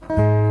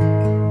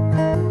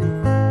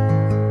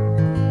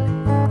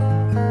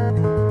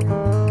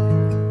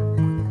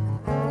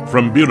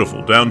From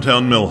beautiful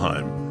downtown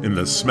Millheim, in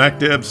the smack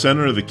dab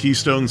center of the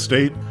Keystone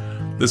State,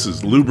 this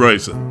is Lou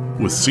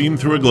Bryson with Seen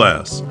Through a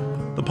Glass,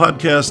 the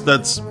podcast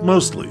that's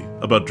mostly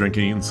about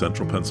drinking in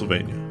central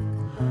Pennsylvania.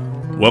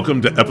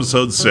 Welcome to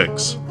episode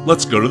 6.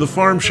 Let's go to the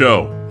farm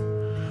show.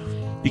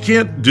 You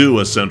can't do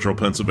a central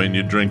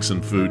Pennsylvania drinks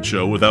and food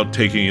show without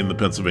taking in the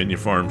Pennsylvania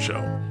Farm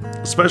Show,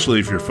 especially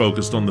if you're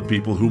focused on the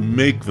people who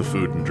make the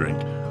food and drink,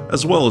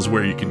 as well as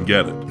where you can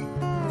get it.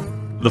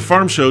 The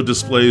farm show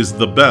displays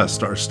the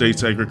best our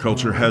state's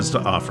agriculture has to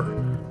offer: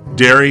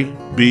 dairy,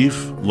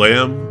 beef,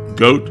 lamb,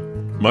 goat,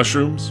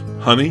 mushrooms,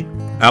 honey,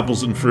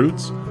 apples and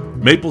fruits,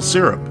 maple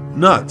syrup,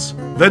 nuts,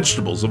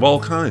 vegetables of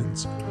all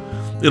kinds.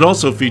 It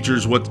also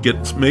features what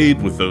gets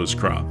made with those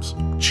crops: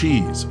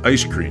 cheese,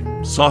 ice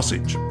cream,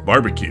 sausage,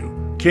 barbecue,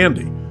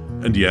 candy,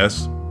 and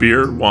yes,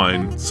 beer,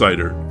 wine,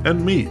 cider,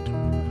 and meat.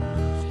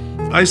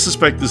 I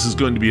suspect this is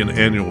going to be an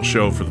annual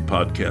show for the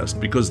podcast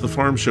because the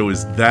farm show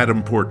is that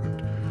important.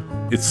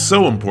 It's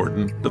so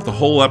important that the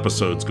whole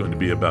episode's going to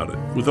be about it,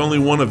 with only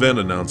one event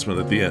announcement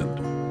at the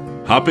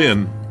end. Hop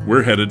in,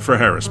 we're headed for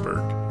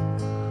Harrisburg.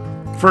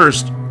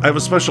 First, I have a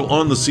special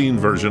on-the-scene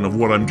version of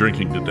what I'm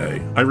drinking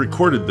today. I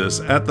recorded this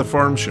at the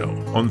farm show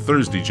on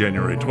Thursday,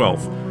 January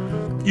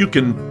 12th. You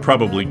can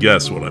probably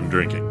guess what I'm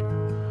drinking.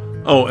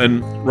 Oh,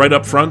 and right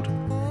up front,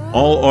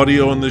 all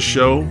audio on this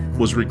show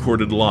was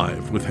recorded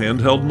live with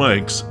handheld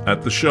mics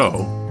at the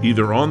show,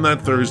 either on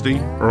that Thursday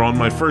or on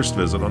my first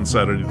visit on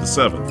Saturday the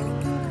 7th.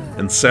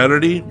 And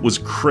Saturday was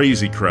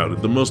crazy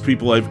crowded, the most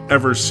people I've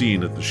ever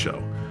seen at the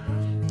show.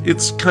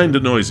 It's kinda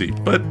noisy,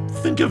 but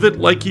think of it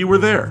like you were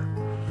there.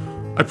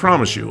 I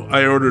promise you,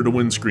 I ordered a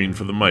windscreen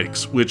for the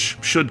mics, which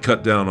should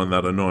cut down on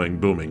that annoying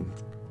booming.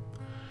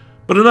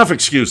 But enough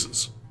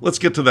excuses. Let's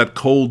get to that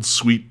cold,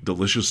 sweet,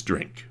 delicious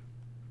drink.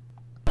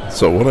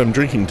 So what I'm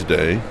drinking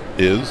today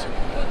is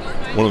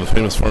one of the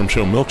famous farm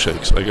show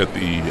milkshakes. I got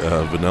the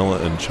vanilla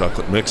and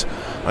chocolate mix.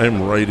 I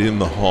am right in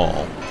the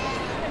hall.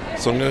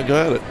 So I'm going to go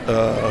at it.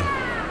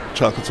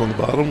 Chocolate's on the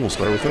bottom. We'll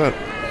start with that.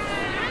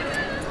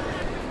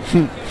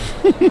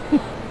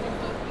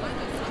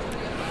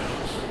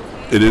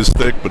 It is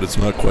thick, but it's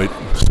not quite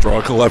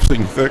straw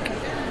collapsing thick.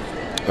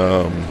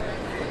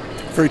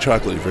 Very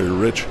chocolatey, very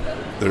rich.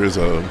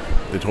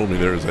 They told me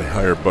there is a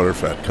higher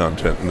butterfat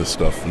content in this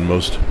stuff than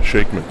most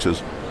shake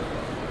mixes.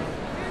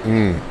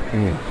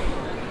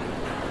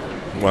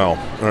 Wow.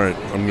 All right,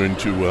 I'm going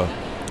to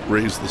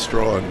raise the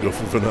straw and go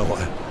for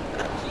vanilla.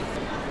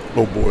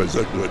 Oh boy, is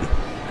that good.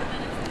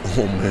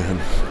 Oh man.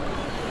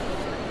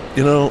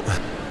 You know,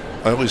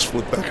 I always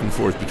flip back and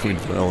forth between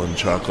vanilla and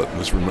chocolate, and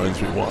this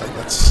reminds me why.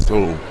 That's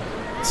so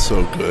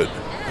good.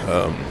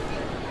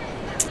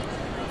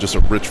 Just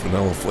a rich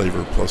vanilla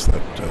flavor plus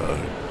that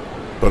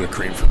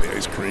buttercream for the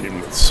ice cream.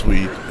 It's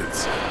sweet.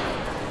 It's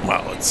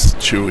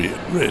chewy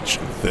and rich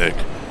and thick.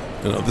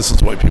 You know, this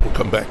is why people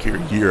come back here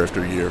year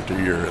after year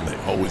after year, and they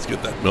always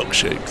get that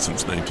milkshake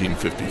since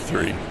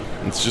 1953.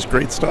 It's just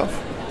great stuff.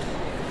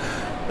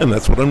 And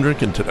that's what I'm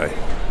drinking today.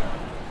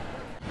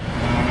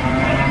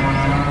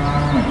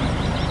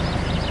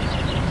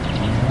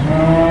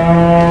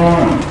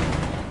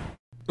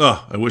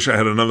 I wish I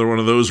had another one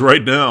of those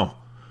right now.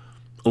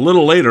 A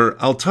little later,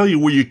 I'll tell you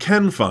where you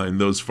can find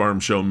those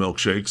farm show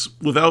milkshakes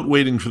without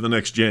waiting for the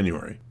next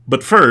January.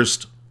 But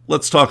first,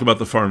 let's talk about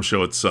the farm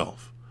show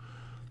itself.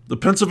 The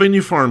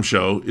Pennsylvania Farm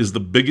Show is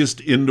the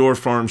biggest indoor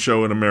farm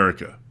show in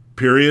America.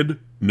 Period.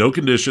 No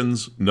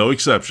conditions, no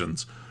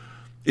exceptions.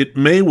 It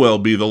may well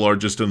be the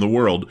largest in the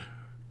world.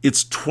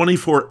 It's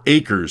 24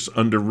 acres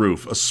under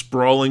roof, a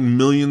sprawling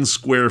 1,000,000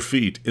 square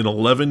feet in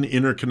 11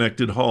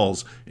 interconnected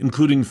halls,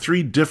 including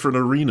 3 different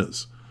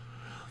arenas.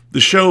 The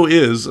show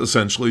is,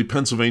 essentially,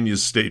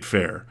 Pennsylvania's state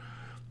fair.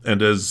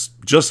 And as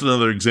just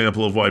another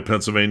example of why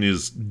Pennsylvania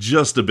is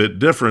just a bit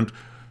different,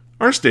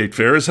 our state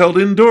fair is held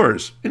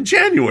indoors in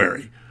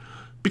January.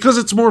 Because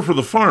it's more for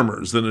the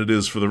farmers than it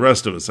is for the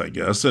rest of us, I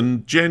guess,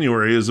 and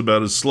January is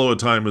about as slow a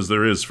time as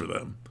there is for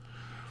them.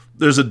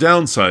 There's a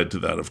downside to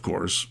that, of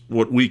course,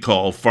 what we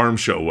call farm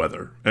show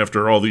weather,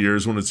 after all the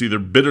years when it's either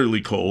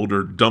bitterly cold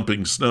or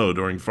dumping snow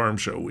during farm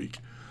show week.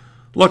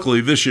 Luckily,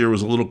 this year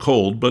was a little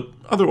cold, but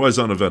otherwise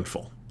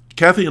uneventful.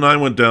 Kathy and I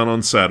went down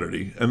on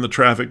Saturday, and the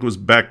traffic was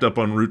backed up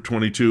on Route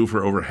 22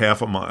 for over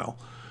half a mile.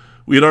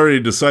 We had already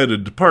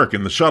decided to park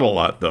in the shuttle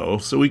lot, though,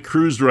 so we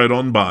cruised right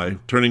on by,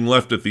 turning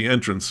left at the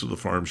entrance to the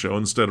farm show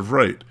instead of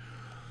right.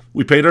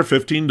 We paid our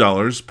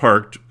 $15,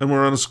 parked, and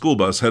were on a school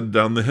bus headed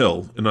down the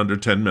hill in under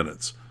 10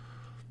 minutes.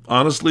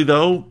 Honestly,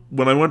 though,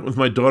 when I went with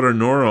my daughter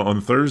Nora on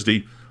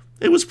Thursday,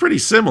 it was pretty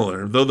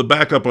similar, though the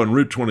backup on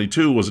Route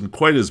 22 wasn't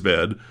quite as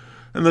bad,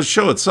 and the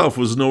show itself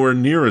was nowhere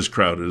near as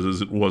crowded as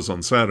it was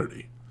on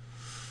Saturday.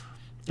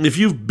 If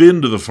you've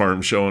been to the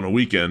farm show on a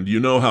weekend, you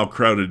know how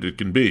crowded it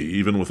can be,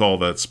 even with all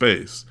that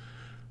space.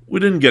 We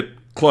didn't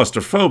get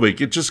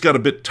claustrophobic, it just got a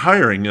bit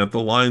tiring at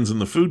the lines in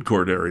the food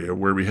court area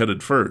where we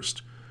headed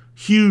first.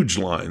 Huge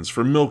lines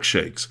for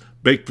milkshakes,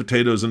 baked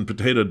potatoes and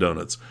potato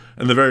donuts,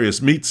 and the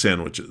various meat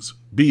sandwiches,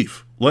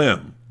 beef,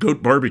 lamb,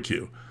 goat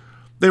barbecue.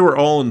 They were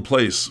all in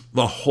place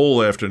the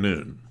whole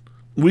afternoon.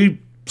 We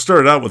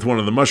Started out with one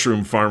of the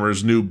mushroom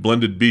farmers' new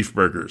blended beef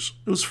burgers.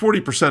 It was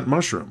 40%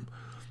 mushroom.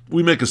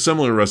 We make a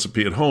similar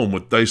recipe at home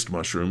with diced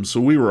mushrooms, so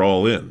we were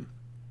all in.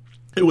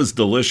 It was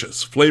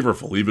delicious,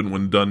 flavorful even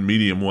when done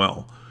medium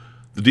well.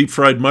 The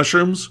deep-fried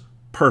mushrooms?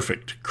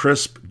 Perfect,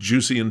 crisp,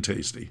 juicy, and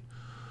tasty.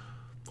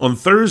 On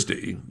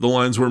Thursday, the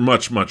lines were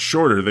much, much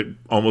shorter. They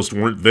almost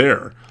weren't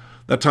there.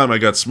 That time I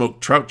got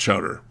smoked trout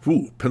chowder,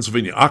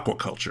 Pennsylvania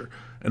aquaculture,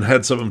 and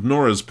had some of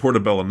Nora's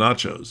portobello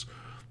nachos.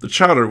 The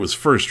chowder was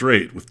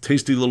first-rate, with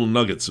tasty little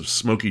nuggets of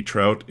smoky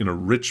trout in a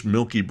rich,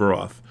 milky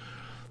broth.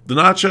 The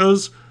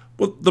nachos?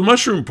 Well, the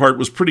mushroom part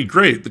was pretty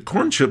great. The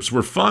corn chips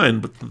were fine,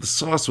 but the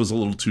sauce was a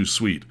little too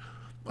sweet.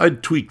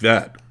 I'd tweak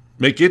that.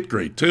 Make it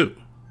great, too.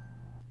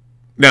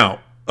 Now,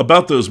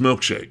 about those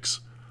milkshakes.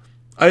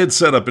 I had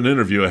set up an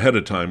interview ahead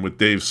of time with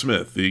Dave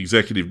Smith, the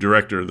executive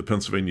director of the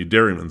Pennsylvania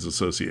Dairymen's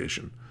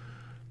Association.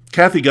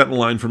 Kathy got in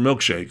line for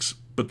milkshakes,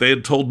 but they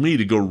had told me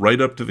to go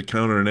right up to the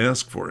counter and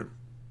ask for him.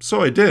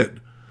 So I did.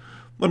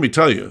 Let me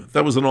tell you,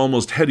 that was an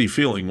almost heady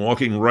feeling,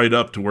 walking right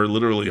up to where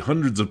literally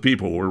hundreds of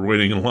people were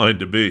waiting in line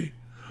to be.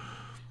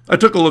 I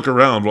took a look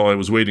around while I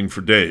was waiting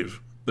for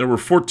Dave. There were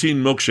 14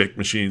 milkshake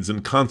machines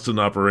in constant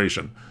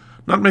operation,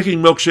 not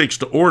making milkshakes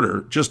to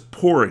order, just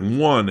pouring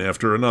one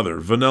after another,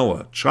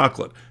 vanilla,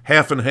 chocolate,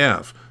 half and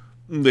half.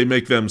 They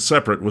make them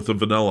separate with the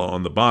vanilla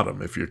on the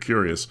bottom, if you're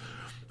curious.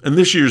 And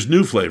this year's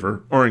new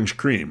flavor, orange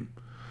cream.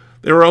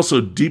 They were also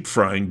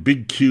deep-frying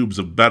big cubes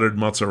of battered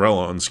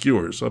mozzarella on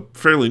skewers, a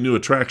fairly new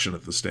attraction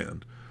at the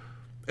stand.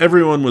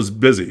 Everyone was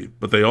busy,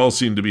 but they all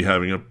seemed to be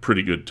having a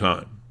pretty good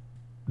time.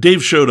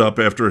 Dave showed up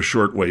after a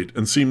short wait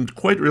and seemed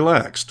quite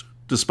relaxed,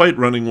 despite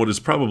running what is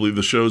probably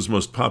the show's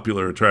most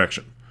popular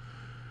attraction.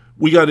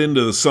 We got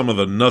into some of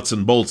the nuts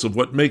and bolts of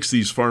what makes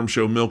these farm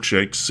show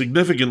milkshakes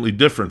significantly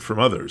different from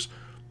others,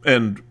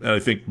 and I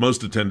think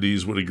most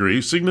attendees would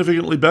agree,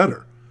 significantly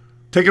better.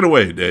 Take it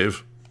away,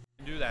 Dave.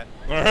 Do that.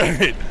 All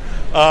right.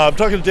 I'm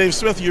talking to Dave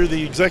Smith. You're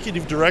the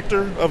executive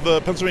director of the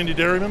Pennsylvania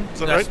Dairymen.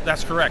 Is that right?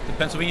 That's correct. The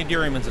Pennsylvania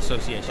Dairymen's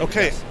Association.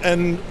 Okay. Yes.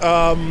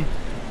 And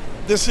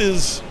this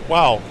is,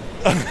 wow,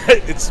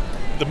 it's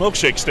the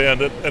milkshake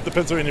stand at the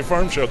Pennsylvania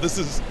Farm Show. This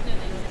is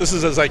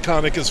as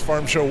iconic as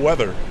farm show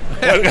weather.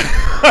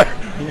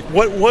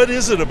 What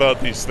is it about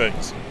these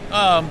things?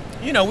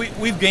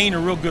 We've gained a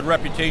real good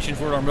reputation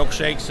for our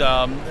milkshakes.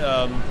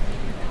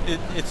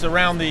 It's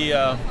around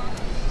the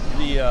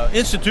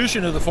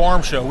institution of the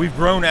farm show. We've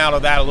grown out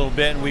of that a little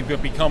bit, and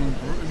we've become,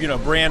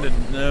 branded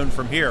and known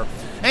from here.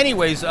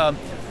 Anyways,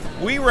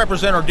 we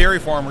represent our dairy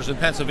farmers in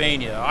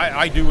Pennsylvania.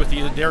 I do with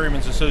the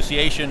Dairymen's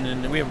Association,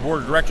 and we have a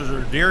board of directors that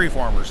are dairy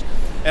farmers.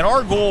 And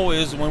our goal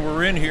is, when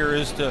we're in here,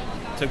 is to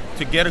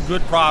get a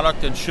good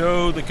product and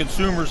show the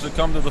consumers that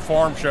come to the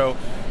farm show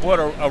what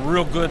a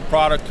real good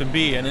product can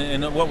be.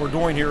 And what we're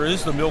doing here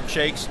is the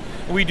milkshakes.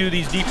 We do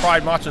these deep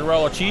fried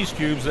mozzarella cheese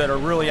cubes that are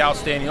really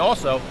outstanding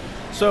also.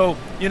 So,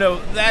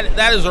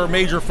 that is our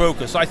major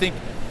focus. I think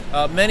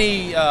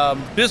many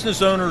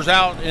business owners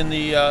out in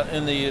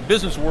the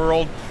business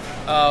world,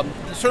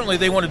 certainly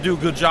they want to do a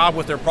good job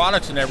with their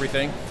products and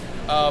everything,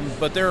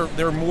 but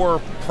they're more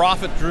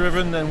profit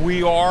driven than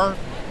we are.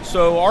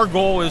 So our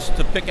goal is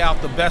to pick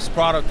out the best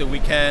product that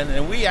we can,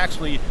 and we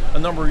actually, a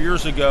number of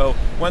years ago,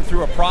 went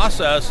through a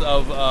process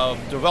of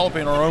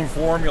developing our own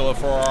formula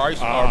for our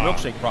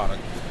milkshake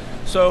product.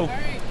 So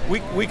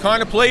we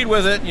kind of played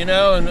with it,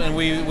 and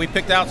we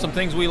picked out some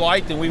things we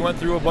liked, and we went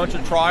through a bunch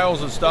of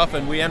trials and stuff,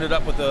 and we ended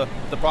up with the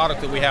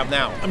product that we have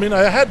now. I mean,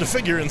 I had to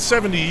figure in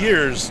 70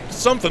 years,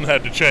 something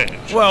had to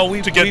change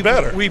to get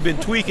better. We've been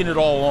tweaking it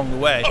all along the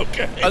way.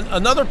 Okay.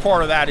 Another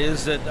part of that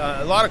is that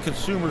a lot of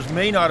consumers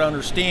may not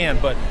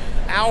understand, but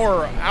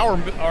our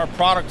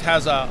product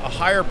has a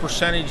higher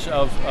percentage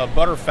of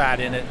butter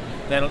fat in it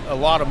than a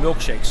lot of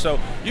milkshakes.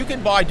 So you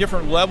can buy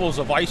different levels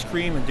of ice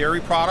cream and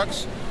dairy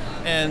products,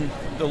 and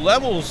the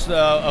levels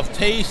of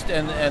taste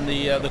and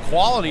the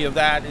quality of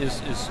that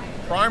is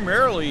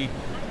primarily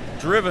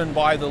driven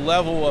by the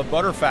level of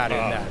butter fat in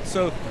that.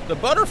 So the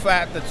butter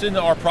fat that's in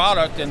our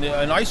product and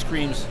ice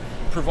creams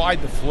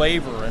provide the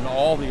flavor and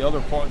all the other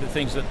the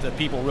things that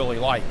people really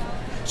like.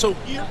 So,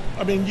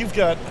 you've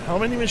got how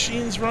many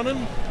machines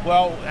running?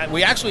 Well,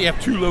 we actually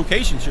have 2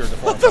 locations here at the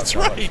farm. That's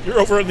right.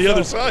 You're over on the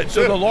other side.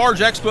 So the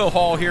large expo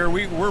hall here,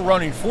 we're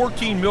running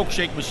 14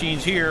 milkshake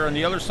machines here, and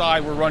the other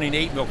side we're running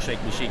 8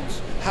 milkshake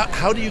machines.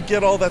 How do you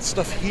get all that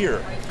stuff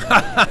here?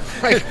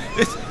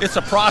 It's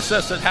a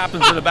process that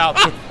happens in about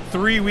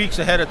 3 weeks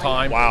ahead of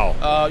time.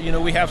 Wow.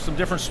 We have some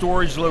different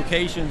storage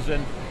locations,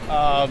 and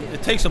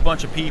it takes a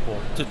bunch of people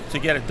to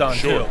get it done,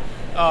 sure. too.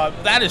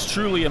 That is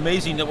truly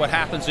amazing that what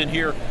happens in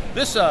here.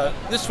 This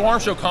farm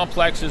show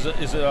complex is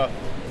an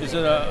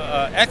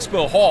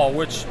expo hall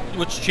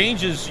which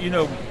changes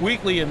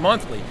weekly and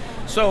monthly.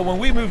 So when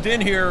we moved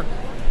in here,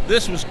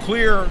 this was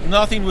clear.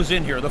 Nothing was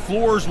in here. The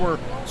floors were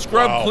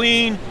scrubbed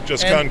clean,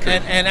 just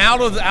concrete. And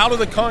out of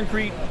the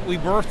concrete, we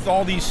birthed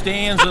all these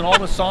stands and all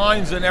the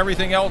signs and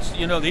everything else.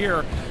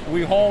 Here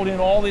we hauled in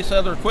all this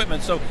other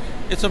equipment. So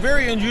it's a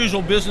very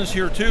unusual business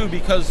here too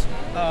because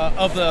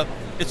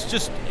it's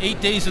just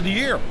 8 days of the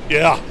year.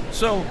 Yeah.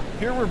 So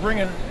here we're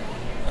bringing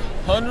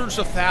hundreds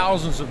of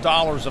thousands of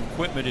dollars of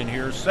equipment in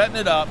here, setting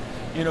it up,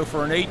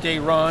 for an 8-day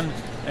run,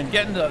 and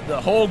getting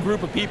the whole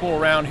group of people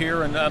around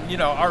here. And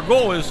our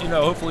goal is,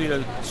 hopefully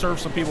to serve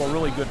some people a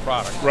really good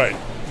product. Right.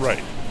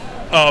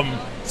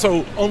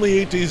 So only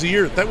 8 days a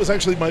year. That was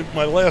actually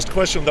my last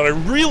question that I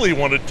really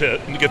wanted to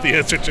get the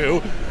answer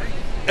to.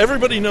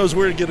 Everybody knows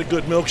where to get a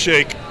good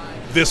milkshake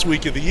this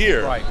week of the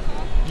year. Right.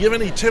 Do you have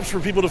any tips for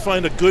people to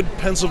find a good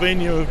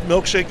Pennsylvania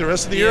milkshake the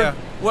rest of the year? Yeah.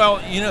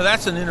 Well,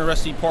 that's an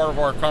interesting part of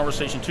our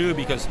conversation too,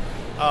 because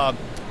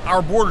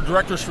our board of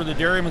directors for the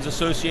Dairymen's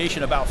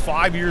Association about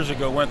 5 years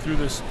ago went through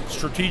this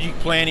strategic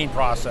planning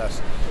process.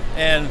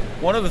 And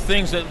one of the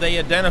things that they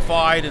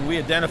identified, and we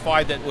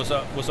identified that was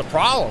a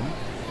problem,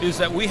 is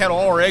that we had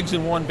all our eggs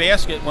in one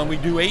basket when we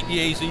do 8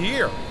 days a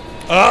year.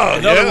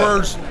 In other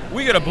words,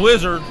 we get a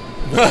blizzard,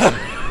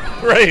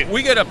 right?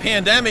 We get a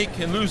pandemic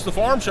and lose the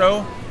farm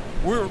show.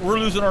 We're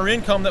losing our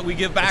income that we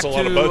give back to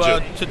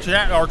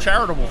our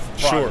charitable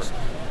projects. Sure.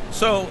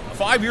 So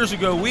 5 years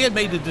ago, we had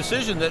made the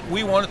decision that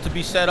we wanted to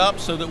be set up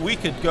so that we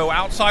could go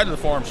outside of the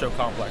farm show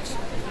complex.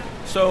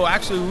 So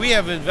actually, we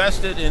have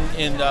invested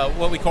in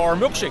what we call our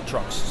milkshake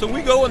trucks. So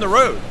we go on the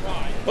road.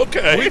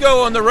 Okay. We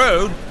go on the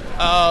road,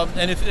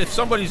 and if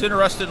somebody's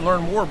interested in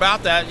learn more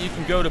about that, you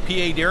can go to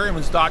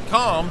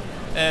PADairymans.com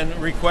and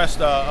request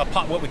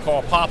what we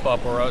call a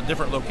pop-up or a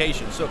different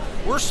location. So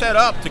we're set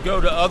up to go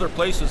to other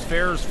places,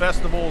 fairs,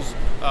 festivals,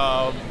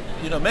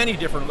 many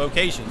different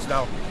locations.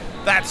 Now,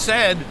 that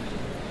said,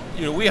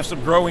 we have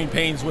some growing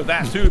pains with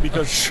that too,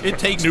 because it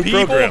takes new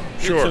people. Program.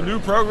 Sure. It's a new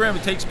program.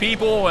 It takes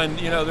people, and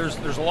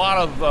there's a lot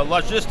of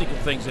logistical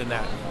things in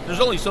that.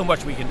 There's only so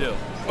much we can do.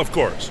 Of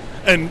course.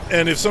 And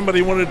if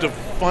somebody wanted to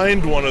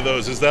find one of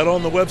those, is that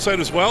on the website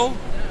as well?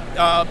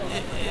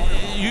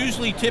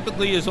 Usually,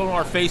 typically, is on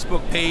our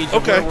Facebook page.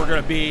 Okay. Where we're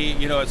going to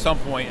be, at some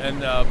point,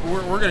 and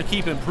we're going to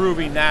keep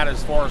improving that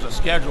as far as a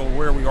schedule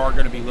where we are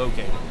going to be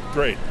located.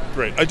 Great.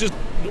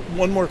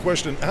 One more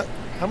question.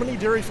 How many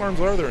dairy farms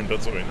are there in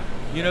Pennsylvania?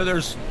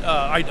 There's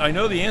I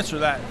know the answer to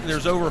that.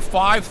 There's over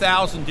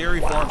 5,000 dairy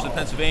farms in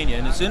Pennsylvania,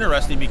 and it's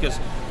interesting because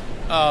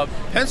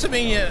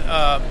Pennsylvania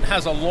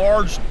has a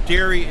large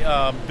dairy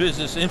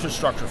business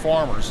infrastructure,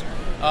 farmers.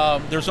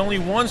 There's only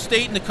one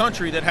state in the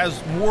country that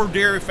has more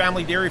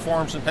family dairy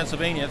farms than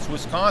Pennsylvania. It's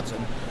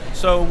Wisconsin.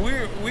 So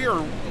we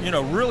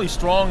are really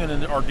strong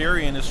in our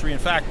dairy industry. In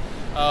fact,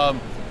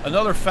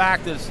 another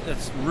fact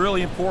that's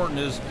really important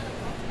is,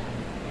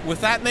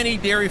 with that many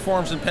dairy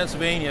farms in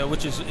Pennsylvania,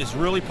 which is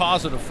really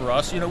positive for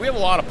us, we have a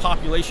lot of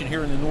population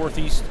here in the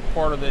northeast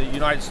part of the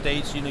United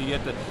States. You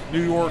get the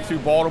New York through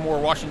Baltimore,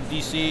 Washington,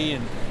 D.C.,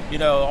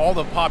 and all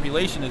the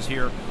population is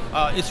here.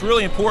 It's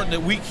really important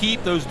that we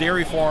keep those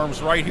dairy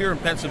farms right here in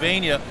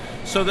Pennsylvania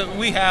so that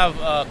we have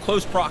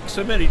close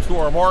proximity to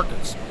our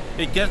markets.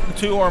 It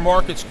gets to our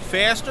markets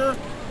faster,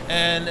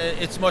 and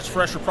it's much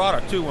fresher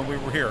product too when we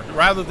were here,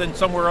 rather than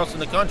somewhere else in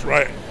the country.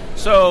 Right.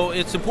 So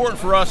it's important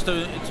for us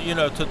to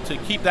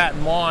keep that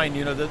in mind,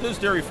 that those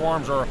dairy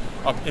farms are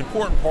an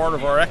important part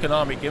of our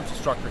economic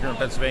infrastructure here in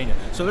Pennsylvania.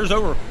 So there's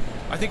over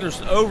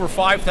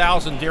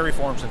 5,000 dairy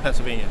farms in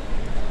Pennsylvania.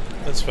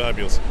 That's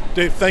fabulous.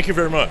 Dave, thank you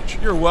very much.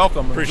 You're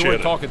welcome. Appreciate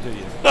Enjoy talking to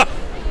you.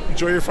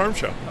 Enjoy your farm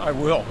show. I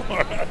will. All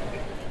right.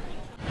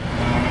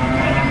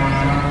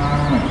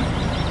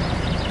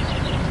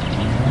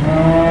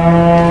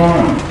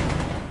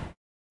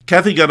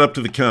 Kathy got up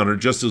to the counter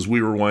just as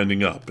we were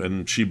winding up,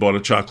 and she bought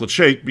a chocolate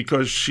shake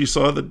because she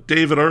saw that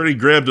Dave had already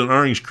grabbed an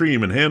orange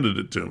cream and handed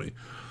it to me.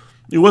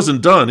 He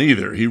wasn't done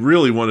either. He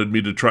really wanted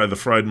me to try the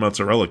fried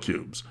mozzarella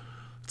cubes.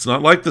 It's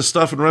not like the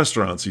stuff in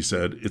restaurants, he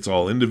said. It's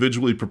all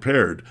individually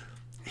prepared.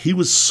 He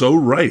was so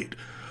right.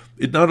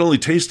 It not only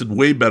tasted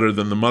way better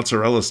than the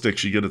mozzarella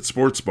sticks you get at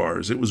sports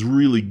bars, it was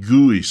really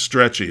gooey,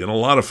 stretchy, and a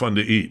lot of fun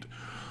to eat.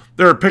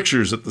 There are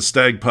pictures at the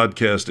Stag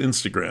Podcast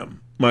Instagram.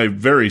 My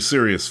very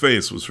serious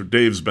face was for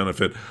Dave's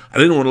benefit. I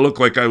didn't want to look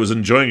like I was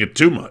enjoying it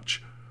too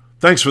much.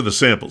 Thanks for the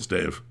samples,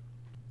 Dave.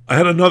 I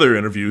had another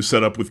interview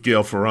set up with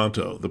Gail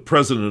Ferranto, the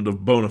president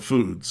of Bona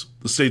Foods,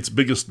 the state's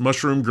biggest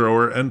mushroom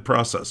grower and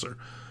processor.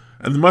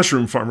 And the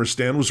mushroom farmer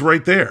stand was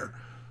right there.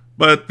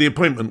 But the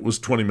appointment was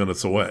 20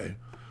 minutes away.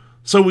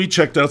 So we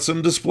checked out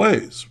some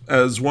displays,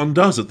 as one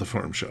does at the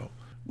farm show.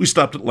 We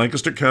stopped at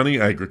Lancaster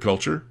County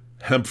Agriculture,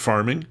 Hemp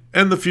Farming,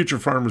 and the Future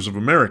Farmers of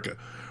America,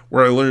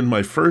 where I learned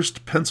my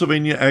first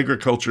Pennsylvania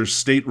agriculture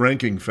state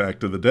ranking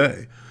fact of the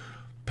day.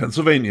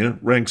 Pennsylvania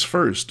ranks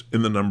first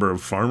in the number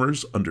of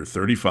farmers under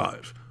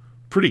 35.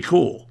 Pretty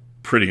cool,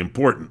 pretty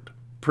important,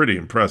 pretty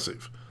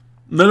impressive.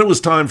 And then it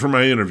was time for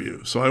my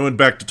interview, so I went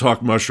back to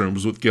talk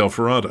mushrooms with Gail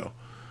Ferranto.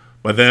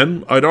 By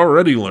then, I'd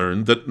already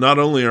learned that not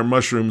only are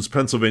mushrooms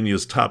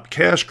Pennsylvania's top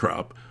cash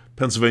crop,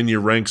 Pennsylvania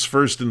ranks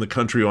first in the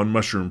country on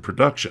mushroom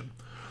production.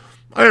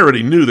 I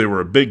already knew they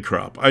were a big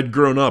crop. I'd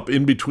grown up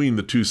in between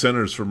the two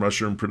centers for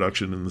mushroom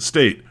production in the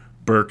state,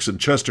 Berks and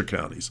Chester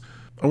counties.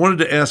 I wanted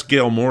to ask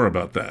Gail more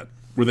about that.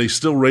 Were they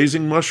still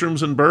raising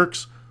mushrooms in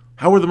Berks?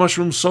 How were the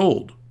mushrooms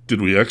sold? Did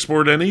we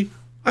export any?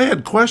 I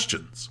had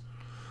questions.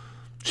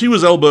 She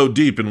was elbow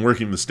deep in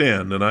working the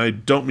stand, and I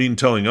don't mean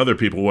telling other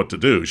people what to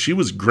do. She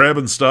was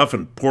grabbing stuff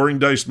and pouring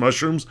diced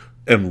mushrooms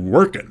and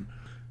working.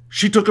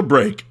 She took a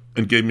break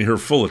and gave me her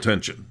full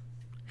attention.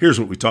 Here's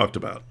what we talked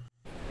about.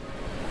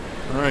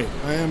 All right,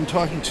 I am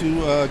talking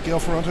to Gail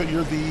Ferranto.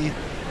 You're the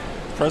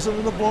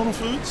president of Bona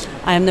Foods?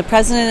 I am the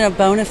president of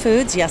Bona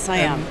Foods. Yes, I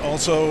am. And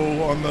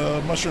also on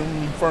the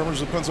Mushroom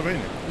Farmers of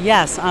Pennsylvania?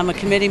 Yes, I'm a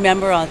committee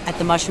member at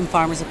the Mushroom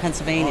Farmers of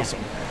Pennsylvania. Awesome.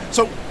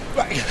 So,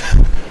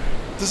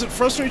 does it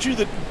frustrate you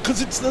that,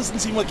 because it doesn't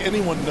seem like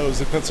anyone knows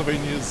that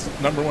Pennsylvania's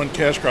number one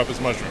cash crop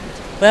is mushrooms?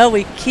 Well,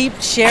 we keep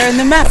sharing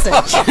the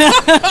message.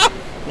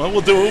 Well,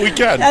 we'll do what we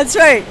can. That's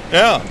right.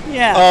 Yeah.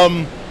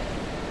 Yeah.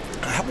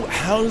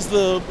 How's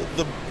the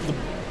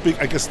big,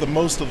 I guess the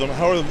most of them,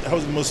 how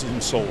is most of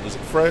them sold? Is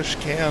it fresh,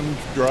 canned,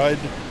 dried?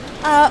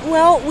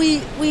 Well,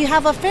 we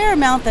have a fair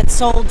amount that's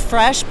sold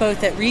fresh,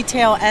 both at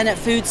retail and at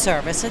food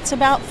service. It's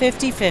about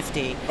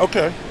 50-50.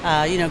 Okay.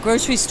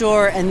 Grocery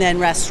store and then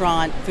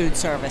restaurant, food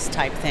service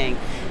type thing.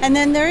 And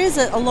then there is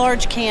a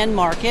large canned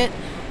market,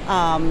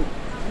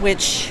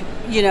 which,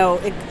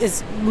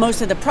 is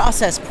most of the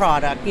processed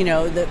product,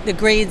 the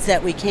grades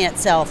that we can't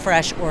sell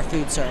fresh or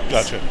food service.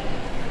 Gotcha.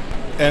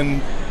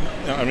 And,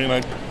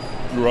 I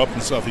grew up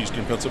in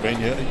southeastern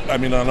Pennsylvania. I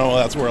know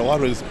that's where a lot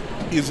of it is.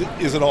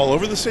 Is it all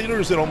over the state, or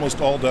is it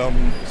almost all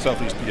down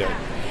southeast PA?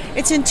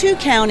 It's in 2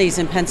 counties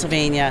in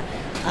Pennsylvania,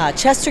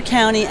 Chester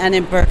County and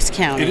in Berks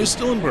County. It is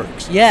still in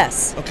Berks?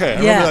 Yes. Okay, I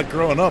remember that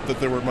growing up, that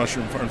there were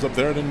mushroom farms up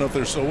there. I didn't know if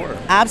there still were.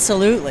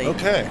 Absolutely.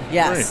 Okay.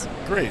 Yes.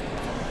 Great.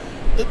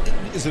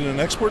 Is it an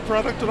export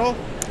product at all?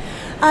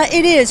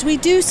 It is. We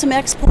do some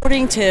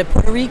exporting to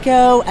Puerto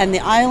Rico and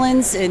the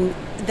islands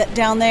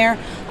down there,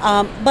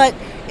 but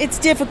it's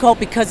difficult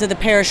because of the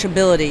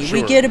perishability.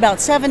 Sure. We get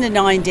about 7 to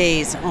 9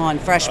 days on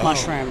fresh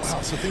mushrooms.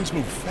 Wow, so things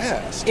move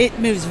fast. It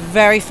moves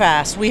very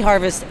fast. We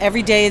harvest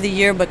every day of the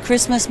year, but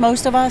Christmas,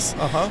 most of us.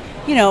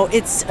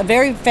 It's a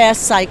very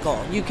fast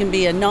cycle. You can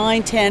be a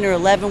 9, 10, or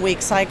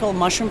 11-week cycle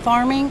mushroom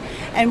farming,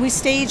 and we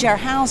stage our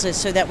houses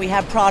so that we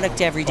have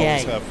product every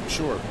day. Always have,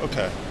 sure.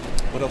 Okay.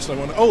 What else do I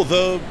want to... Oh,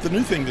 the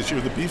new thing this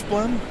year, the beef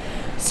blend?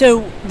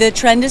 So the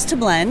trend is to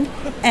blend,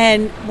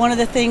 and one of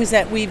the things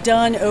that we've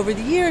done over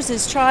the years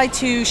is try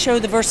to show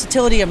the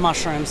versatility of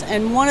mushrooms,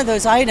 and one of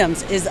those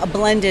items is a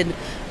blended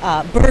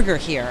burger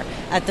here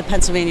at the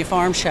Pennsylvania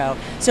Farm Show.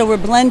 So we're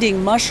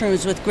blending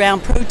mushrooms with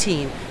ground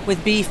protein,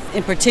 with beef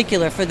in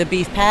particular for the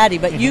beef patty,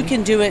 but you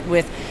can do it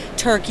with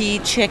turkey,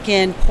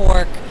 chicken,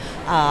 pork.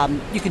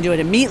 You can do it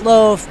in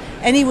meatloaf,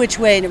 any which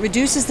way, and it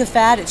reduces the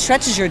fat. It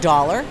stretches your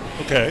dollar.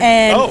 Okay.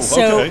 And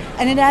okay.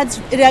 And it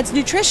adds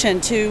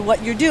nutrition to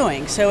what you're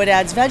doing. So it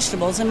adds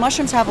vegetables, and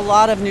mushrooms have a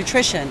lot of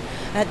nutrition.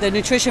 The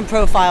nutrition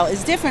profile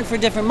is different for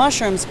different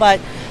mushrooms, but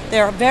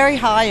they're very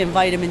high in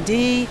vitamin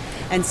D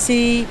and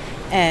C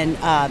and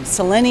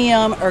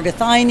selenium,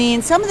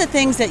 ergothioneine, some of the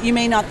things that you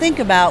may not think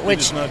about. Which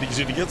it's not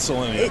easy to get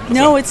selenium.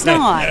 No, it's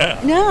not.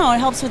 Yeah. No, it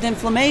helps with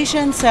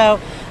inflammation. So,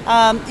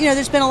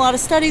 there's been a lot of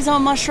studies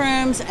on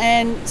mushrooms,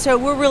 and so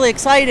we're really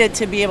excited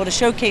to be able to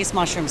showcase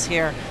mushrooms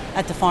here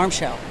at the farm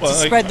show. Well,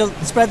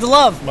 to spread the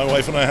love. My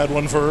wife and I had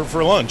one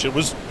for lunch. It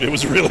was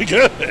really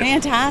good.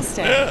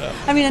 Fantastic. Yeah.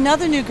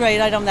 Another new great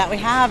item that we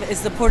have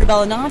is the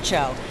portobello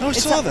nacho. Oh, I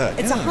saw that.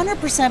 It's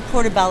 100%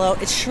 portobello.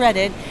 It's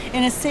shredded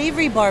in a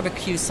savory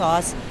barbecue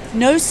sauce,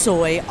 no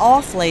soy,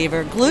 all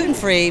flavor,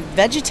 gluten-free,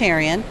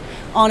 vegetarian,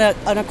 on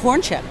a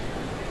corn chip.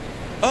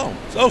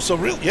 So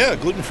real, yeah,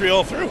 gluten-free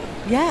all through.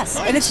 Yes,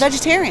 Nice. and it's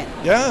vegetarian.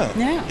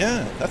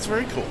 Yeah, that's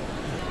very cool.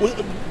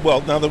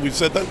 Well, now that we've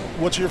said that,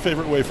 what's your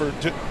favorite way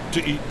to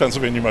eat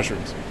Pennsylvania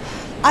mushrooms?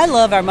 I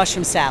love our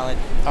mushroom salad.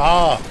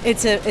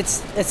 It's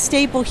It's a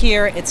staple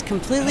here. It's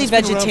completely It's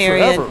been around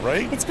vegetarian. forever,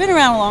 right? It's been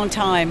around a long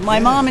time. My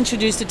mom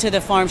introduced it to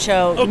the farm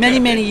show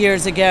many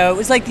years ago. It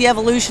was like the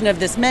evolution of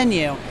this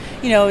menu,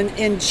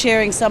 in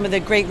sharing some of the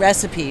great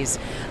recipes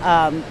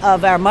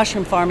of our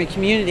mushroom farming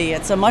community.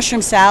 It's a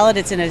mushroom salad.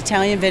 It's an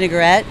Italian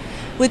vinaigrette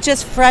with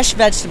just fresh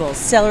vegetables: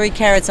 celery,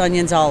 carrots,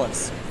 onions,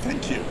 olives.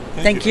 Thank you.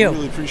 Thank you. I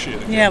really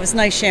appreciate it. Yeah, it was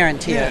nice sharing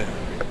to Yeah. you.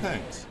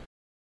 Thanks.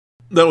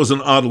 That was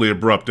an oddly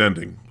abrupt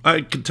ending.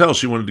 I could tell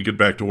she wanted to get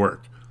back to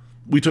work.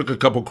 We took a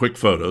couple quick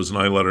photos and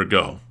I let her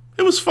go.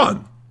 It was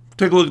fun.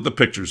 Take a look at the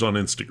pictures on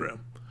Instagram.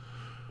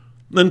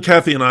 Then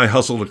Kathy and I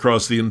hustled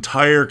across the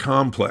entire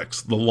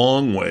complex, the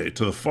long way,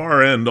 to the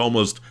far end,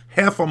 almost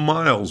half a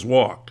mile's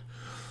walk.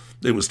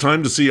 It was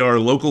time to see our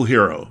local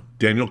hero,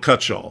 Daniel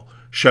Cutshall,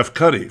 Chef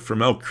Cuddy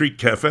from Elk Creek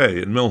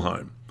Cafe in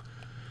Millheim.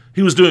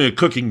 He was doing a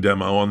cooking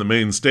demo on the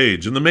main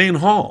stage in the main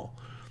hall.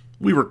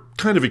 We were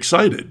kind of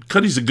excited.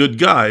 Cuddy's a good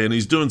guy, and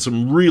he's doing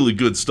some really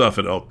good stuff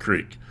at Elk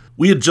Creek.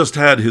 We had just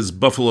had his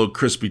buffalo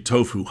crispy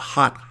tofu,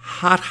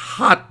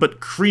 hot, but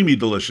creamy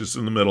delicious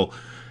in the middle,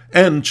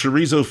 and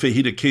chorizo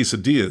fajita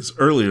quesadillas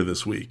earlier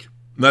this week.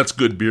 That's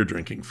good beer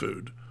drinking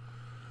food.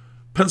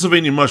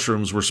 Pennsylvania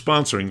Mushrooms were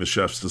sponsoring the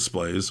chef's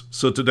displays,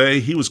 so today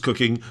he was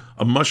cooking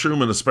a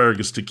mushroom and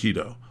asparagus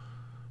taquito.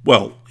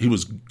 Well, he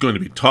was going to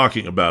be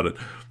talking about it.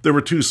 There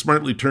were two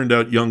smartly turned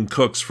out young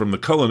cooks from the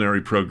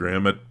culinary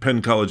program at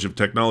Penn College of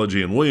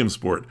Technology in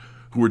Williamsport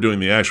who were doing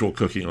the actual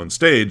cooking on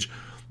stage,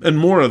 and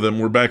more of them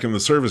were back in the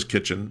service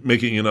kitchen,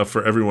 making enough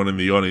for everyone in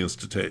the audience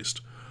to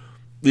taste.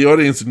 The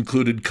audience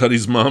included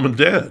Cuddy's mom and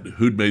dad,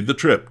 who'd made the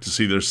trip to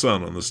see their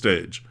son on the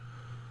stage.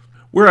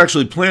 We're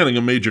actually planning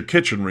a major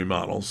kitchen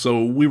remodel,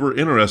 so we were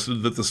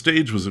interested that the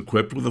stage was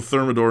equipped with a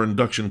Thermador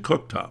induction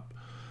cooktop.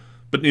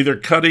 But neither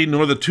Cuddy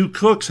nor the two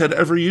cooks had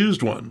ever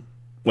used one.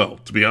 Well,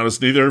 to be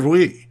honest, neither have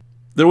we.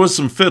 There was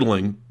some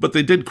fiddling, but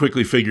they did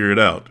quickly figure it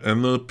out,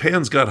 and the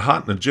pans got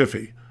hot in a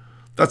jiffy.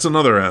 That's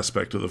another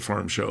aspect of the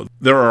farm show.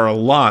 There are a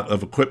lot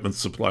of equipment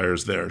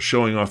suppliers there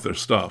showing off their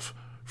stuff,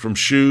 from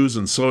shoes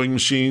and sewing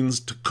machines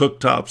to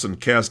cooktops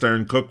and cast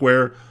iron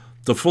cookware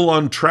to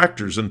full-on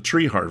tractors and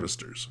tree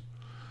harvesters.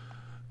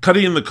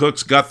 Cuddy and the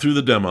cooks got through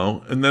the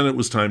demo, and then it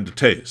was time to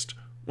taste.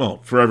 Well,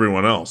 for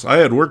everyone else, I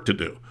had work to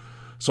do.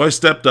 So I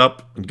stepped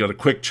up and got a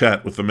quick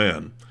chat with the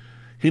man.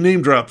 He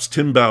name drops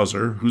Tim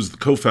Bowser, who's the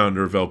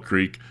co-founder of Elk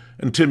Creek,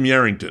 and Tim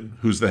Yarrington,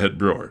 who's the head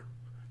brewer.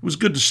 It was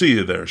good to see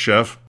you there,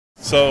 Chef.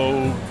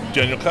 So,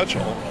 Daniel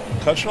Cutshall.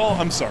 Cutshall?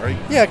 I'm sorry.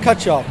 Yeah,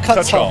 Cutshall.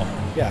 Cutshall.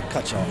 Yeah,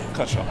 Cutshall.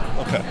 Cutshall.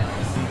 Okay.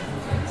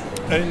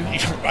 And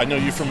I know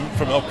you from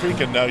Elk Creek,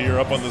 and now you're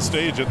up on the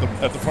stage at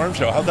the farm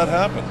show. How'd that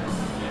happen?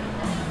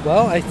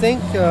 Well, I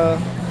think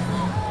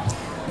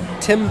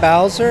Tim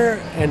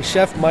Bowser and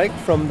Chef Mike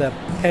from the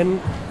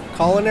Penn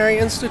Culinary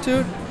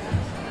Institute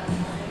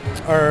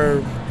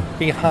are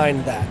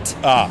behind that.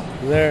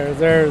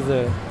 They're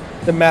the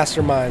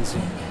masterminds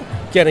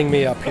getting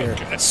me up here,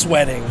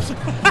 sweating,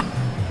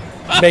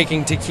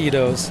 making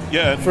taquitos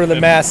for the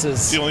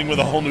masses. Dealing with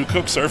a whole new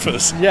cook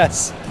surface.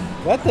 Yes.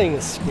 That thing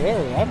is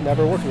scary. I've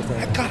never worked with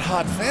that. It got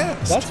hot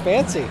fast. That's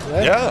fancy.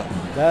 Yeah.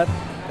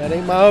 That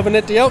ain't my oven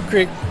at the Elk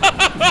Creek.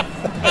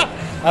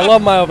 I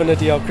love my oven at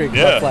the Elk Creek.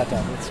 Yeah. Flat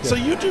top. It's good. So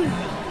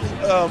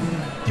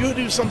you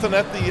do something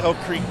at the Elk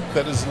Creek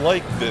that is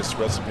like this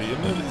recipe,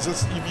 and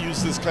you've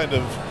used this kind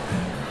of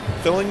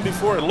filling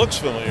before? It looks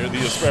familiar, the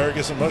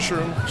asparagus and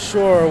mushroom.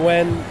 Sure.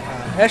 When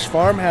Esch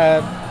Farm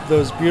had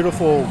those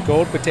beautiful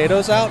gold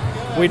potatoes out,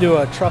 we do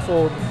a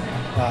truffled,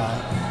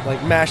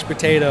 like mashed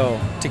potato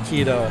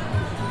taquito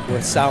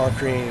with sour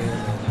cream.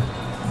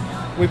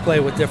 We play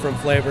with different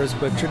flavors,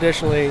 but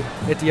traditionally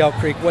at the Elk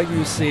Creek, what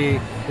you see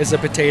is a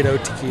potato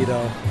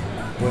taquito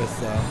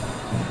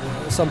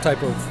with some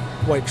type of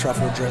white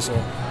truffle drizzle.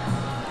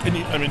 And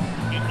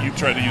you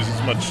try to use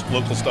as much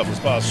local stuff as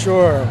possible.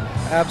 Sure,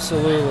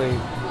 absolutely.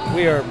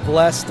 We are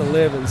blessed to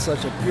live in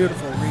such a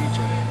beautiful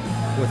region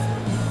with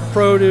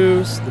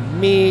produce, the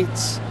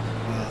meats,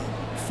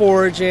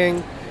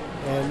 foraging,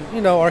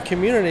 and our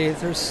community.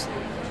 There's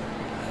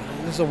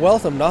a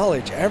wealth of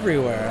knowledge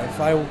everywhere.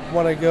 If I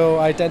want to go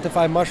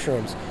identify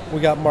mushrooms, we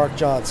got Mark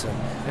Johnson.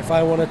 If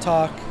I want to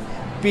talk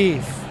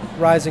beef,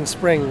 Rising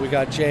Spring, we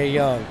got Jay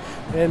Young.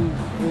 And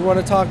we want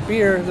to talk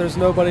beer, there's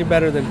nobody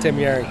better than Tim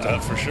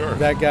Yarrington. For sure.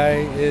 That guy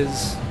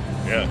is...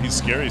 Yeah, he's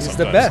scary He's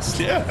sometimes. the best.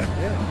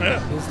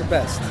 Yeah. He's the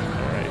best. All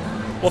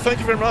right. Well, thank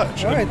you very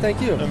much. All right,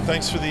 thank you. And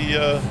thanks for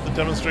the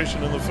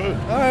demonstration and the food.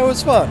 All right, it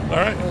was fun. All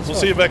right, we'll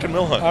see you back in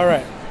Millhunt. All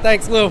right.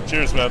 Thanks, Lou.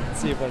 Cheers, man.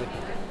 See you, buddy.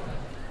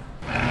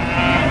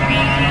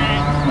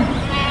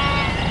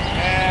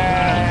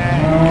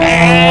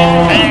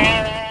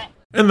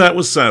 And that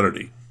was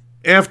Saturday.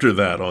 After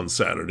that, on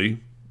Saturday,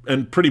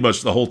 and pretty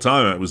much the whole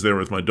time I was there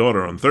with my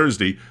daughter on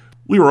Thursday,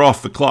 we were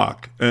off the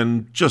clock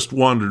and just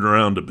wandered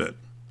around a bit.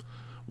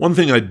 One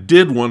thing I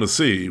did want to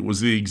see was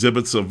the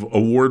exhibits of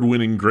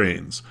award-winning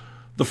grains.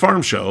 The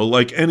farm show,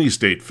 like any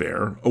state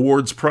fair,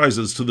 awards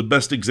prizes to the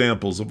best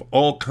examples of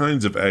all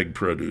kinds of ag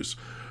produce,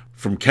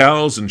 from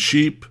cows and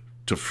sheep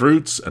to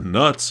fruits and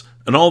nuts,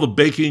 and all the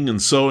baking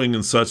and sewing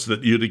and such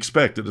that you'd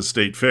expect at a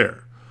state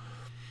fair.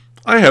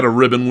 I had a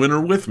ribbon winner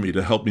with me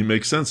to help me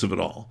make sense of it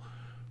all.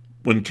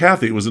 When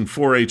Kathy was in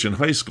 4-H in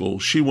high school,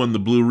 she won the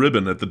blue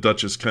ribbon at the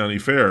Dutchess County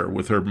Fair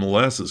with her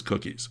molasses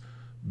cookies.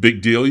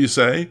 Big deal, you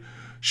say?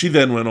 She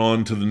then went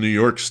on to the New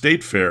York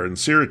State Fair in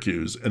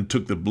Syracuse and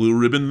took the blue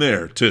ribbon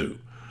there, too.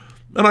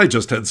 And I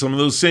just had some of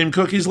those same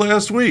cookies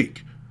last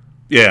week.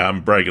 Yeah,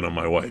 I'm bragging on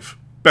my wife.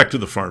 Back to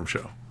the farm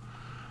show.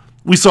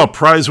 We saw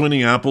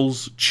prize-winning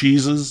apples,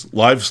 cheeses,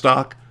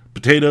 livestock,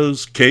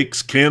 potatoes,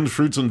 cakes, canned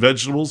fruits and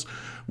vegetables.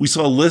 We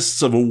saw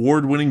lists of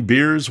award-winning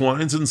beers,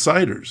 wines, and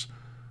ciders.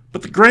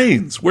 But the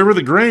grains, where were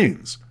the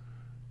grains?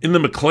 In the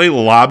Maclay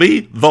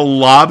lobby? The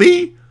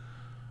lobby?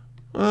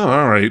 Oh,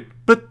 all right,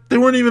 but they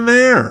weren't even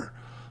there.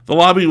 The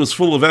lobby was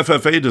full of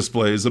FFA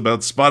displays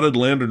about spotted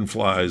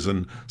lanternflies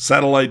and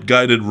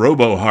satellite-guided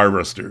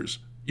robo-harvesters.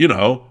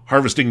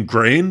 Harvesting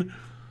grain.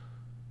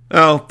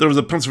 Well, there was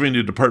a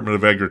Pennsylvania Department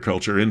of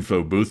Agriculture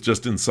info booth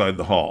just inside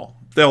the hall.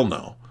 They'll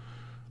know.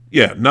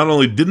 Yeah, not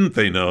only didn't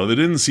they know, they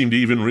didn't seem to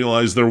even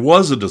realize there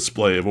was a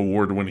display of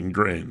award-winning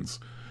grains.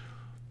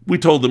 We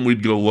told them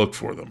we'd go look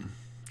for them.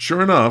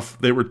 Sure enough,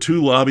 they were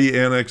 2 lobby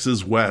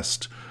annexes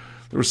west.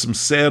 There were some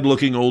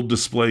sad-looking old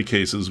display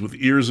cases with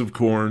ears of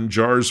corn,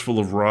 jars full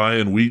of rye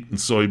and wheat and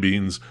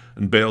soybeans,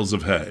 and bales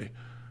of hay.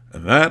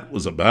 And that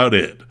was about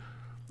it.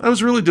 I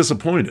was really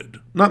disappointed,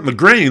 not in the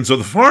grains or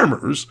the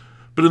farmers,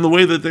 but in the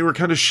way that they were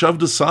kind of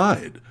shoved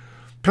aside.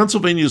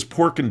 Pennsylvania's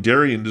pork and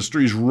dairy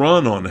industries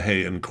run on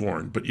hay and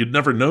corn, but you'd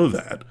never know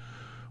that.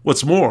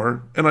 What's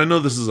more, and I know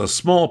this is a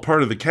small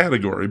part of the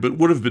category, but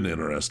would have been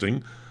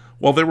interesting,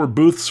 while there were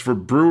booths for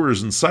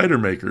brewers and cider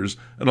makers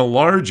and a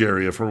large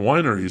area for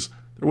wineries,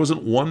 there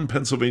wasn't one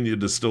Pennsylvania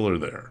distiller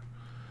there.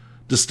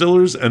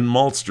 Distillers and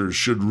maltsters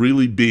should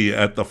really be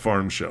at the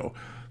farm show.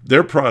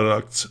 Their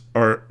products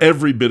are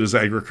every bit as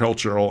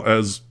agricultural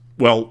as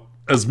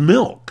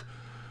milk.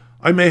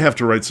 I may have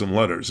to write some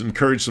letters,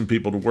 encourage some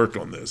people to work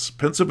on this.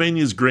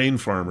 Pennsylvania's grain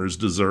farmers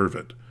deserve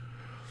it.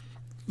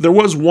 There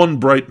was one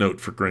bright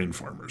note for grain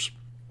farmers.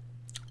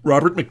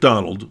 Robert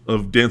McDonald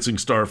of Dancing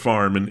Star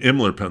Farm in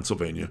Imler,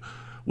 Pennsylvania,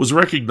 was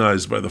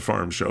recognized by the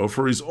farm show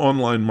for his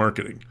online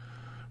marketing.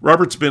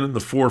 Robert's been in the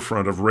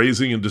forefront of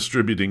raising and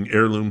distributing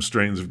heirloom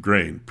strains of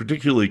grain,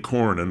 particularly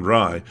corn and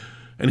rye,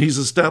 and he's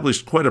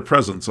established quite a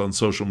presence on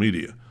social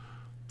media.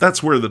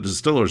 That's where the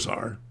distillers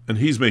are, and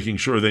he's making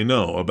sure they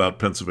know about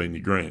Pennsylvania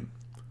grain.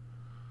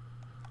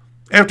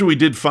 After we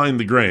did find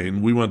the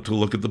grain, we went to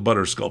look at the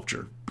butter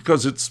sculpture,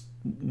 because it's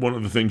one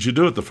of the things you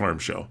do at the farm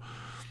show.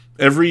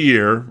 Every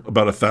year,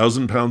 about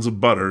 1,000 pounds of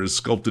butter is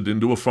sculpted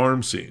into a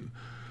farm scene.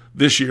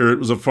 This year it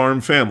was a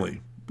farm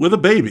family, with a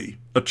baby,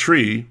 a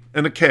tree,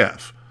 and a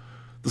calf.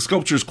 The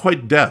sculpture is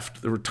quite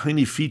deft. There were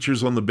tiny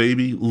features on the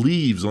baby,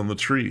 leaves on the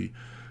tree.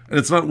 And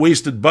it's not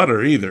wasted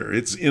butter either.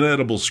 It's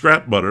inedible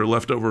scrap butter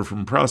left over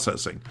from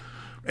processing.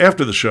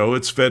 After the show,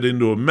 it's fed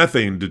into a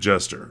methane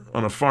digester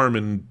on a farm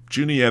in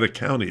Juniata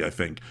County, I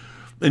think,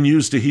 and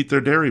used to heat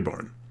their dairy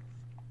barn.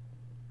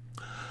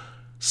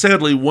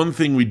 Sadly, one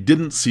thing we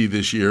didn't see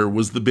this year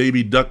was the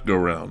baby duck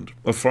go-round,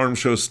 a farm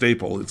show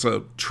staple. It's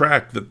a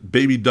track that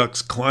baby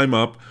ducks climb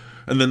up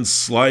and then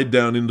slide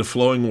down into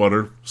flowing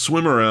water,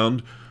 swim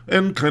around,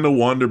 and kind of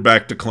wander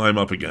back to climb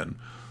up again.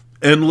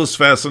 Endless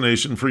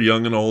fascination for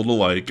young and old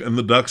alike, and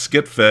the ducks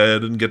get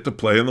fed and get to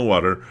play in the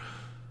water.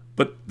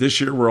 But this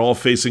year we're all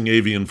facing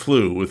avian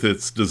flu with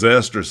its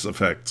disastrous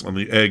effects on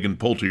the egg and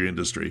poultry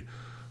industry,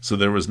 so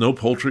there was no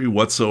poultry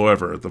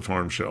whatsoever at the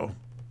farm show.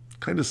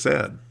 Kind of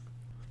sad.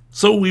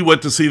 So we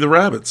went to see the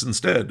rabbits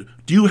instead.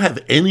 Do you have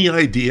any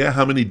idea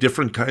how many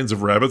different kinds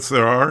of rabbits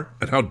there are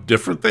and how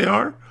different they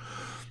are?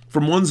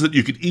 From ones that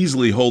you could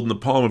easily hold in the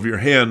palm of your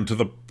hand to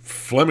the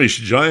Flemish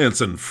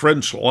giants and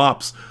French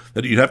lops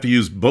that you'd have to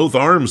use both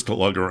arms to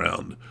lug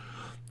around.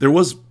 There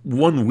was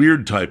one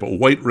weird type, a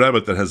white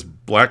rabbit that has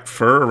black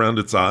fur around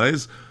its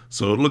eyes,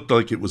 so it looked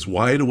like it was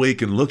wide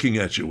awake and looking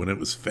at you when it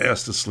was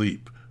fast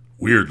asleep.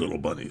 Weird little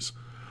bunnies.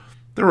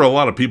 There were a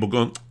lot of people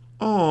going,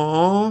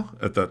 "Aww,"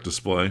 at that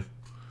display.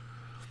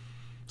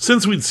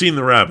 Since we'd seen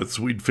the rabbits,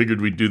 we'd figured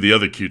we'd do the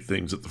other cute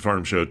things at the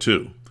farm show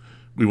too.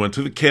 We went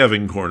to the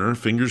calving corner,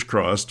 fingers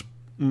crossed,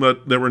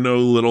 but there were no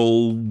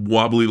little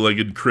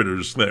wobbly-legged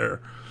critters there.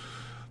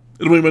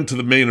 And we went to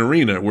the main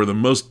arena where the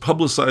most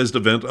publicized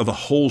event of the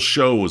whole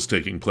show was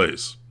taking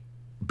place.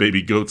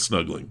 Baby goat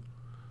snuggling.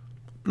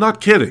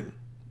 Not kidding.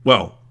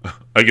 Well,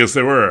 I guess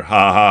they were,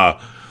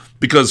 ha-ha.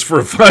 Because for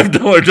a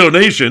 $5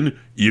 donation,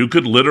 you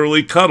could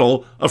literally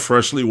cuddle a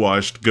freshly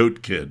washed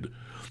goat kid.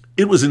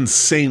 It was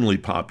insanely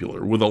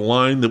popular, with a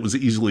line that was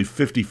easily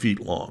 50 feet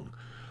long.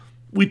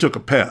 We took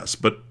a pass,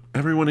 but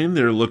everyone in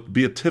there looked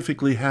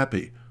beatifically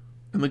happy.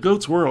 And the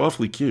goats were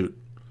awfully cute.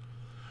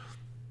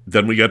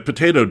 Then we got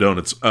potato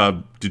donuts.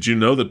 Did you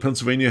know that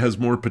Pennsylvania has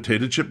more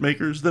potato chip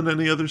makers than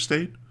any other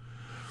state?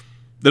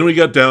 Then we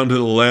got down to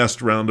the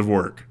last round of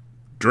work.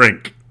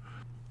 Drink.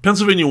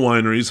 Pennsylvania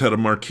wineries had a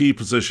marquee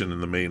position in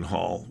the main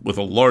hall, with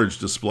a large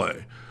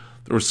display.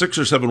 There were 6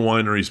 or 7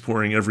 wineries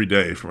pouring every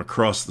day from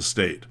across the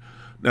state.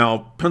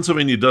 Now,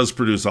 Pennsylvania does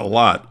produce a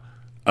lot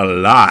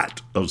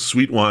of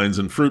sweet wines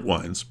and fruit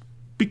wines,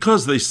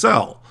 because they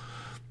sell.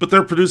 But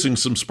they're producing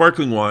some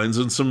sparkling wines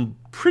and some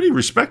pretty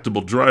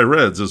respectable dry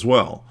reds as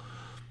well.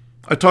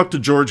 I talked to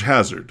George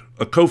Hazard,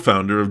 a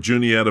co-founder of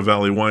Juniata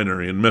Valley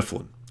Winery in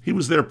Mifflin. He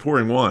was there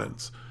pouring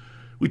wines.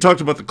 We talked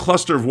about the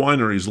cluster of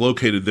wineries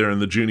located there in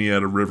the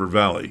Juniata River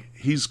Valley.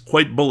 He's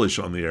quite bullish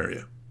on the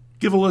area.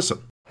 Give a listen.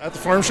 At the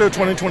Farm Show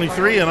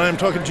 2023, and I'm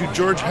talking to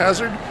George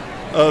Hazard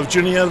of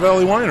Juniata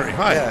Valley Winery.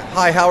 Hi. Yeah.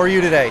 Hi, how are you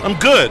today? I'm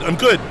good.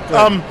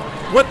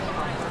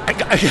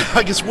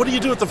 I guess, what do you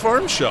do at the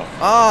farm show?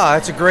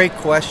 That's a great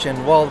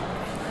question. Well,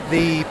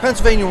 the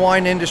Pennsylvania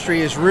wine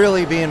industry is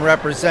really being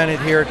represented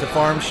here at the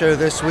farm show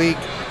this week,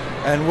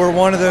 and we're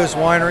one of those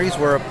wineries.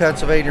 We're a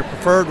Pennsylvania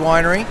preferred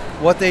winery.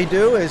 What they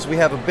do is we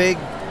have a big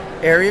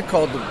area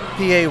called the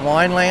PA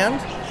Wineland,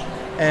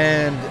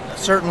 and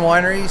certain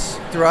wineries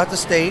throughout the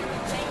state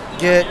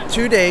get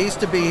 2 days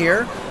to be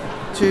here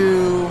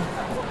to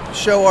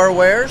show our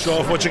wares, show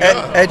off what you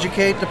got,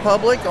 educate the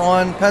public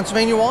on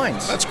Pennsylvania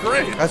wines. That's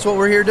great. That's what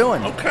we're here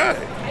doing. Okay.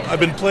 I've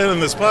been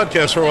planning this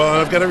podcast for a while,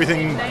 and I've got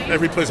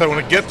every place I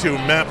want to get to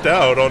mapped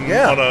out on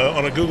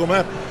a Google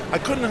map. I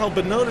couldn't help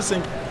but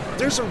noticing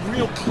there's a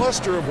real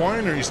cluster of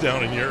wineries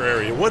down in your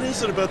area. What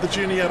is it about the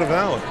Juniata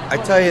Valley? I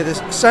tell you, this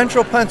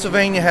central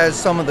Pennsylvania has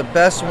some of the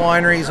best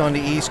wineries on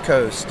the East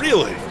Coast.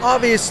 Really?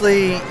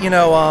 Obviously,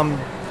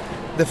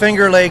 the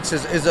Finger Lakes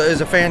is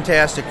a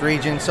fantastic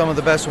region, some of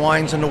the best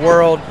wines in the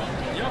world.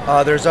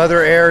 There's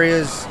other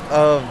areas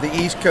of the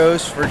East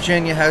Coast.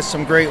 Virginia has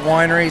some great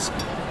wineries,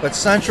 but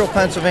central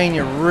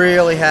Pennsylvania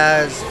really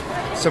has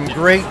some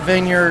great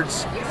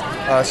vineyards,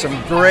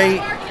 some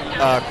great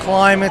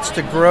climates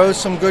to grow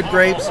some good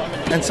grapes,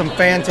 and some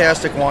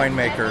fantastic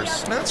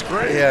winemakers. That's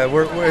great. Yeah,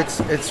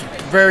 it's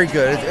very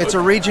good. It's a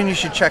region you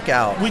should check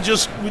out. We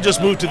just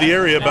moved to the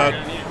area about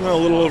a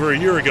little over a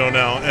year ago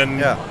now, and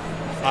Yeah.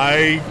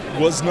 I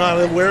was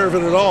not aware of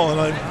it at all.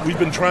 And we've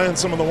been trying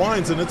some of the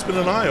wines, and it's been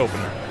an eye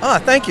opener.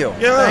 Thank you.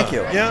 Yeah, Thank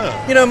you.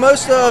 yeah.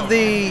 Most of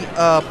the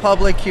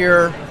public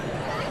here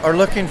are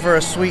looking for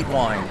a sweet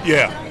wine,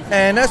 Yeah,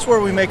 and that's where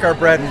we make our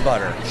bread and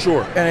butter.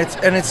 sure.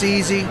 And it's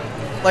easy,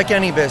 like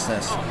any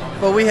business.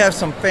 But we have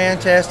some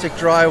fantastic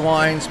dry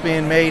wines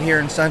being made here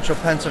in central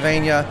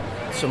Pennsylvania.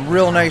 Some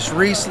real nice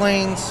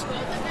Rieslings,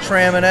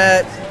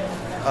 Traminette,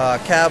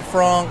 Cab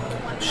Franc,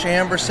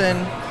 Chamberson.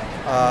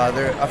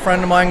 A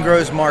friend of mine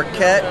grows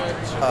Marquette,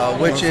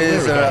 which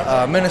is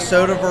a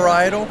Minnesota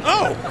varietal.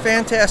 Oh.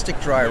 Fantastic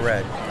dry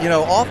red.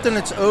 Often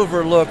it's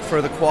overlooked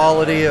for the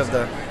quality of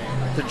the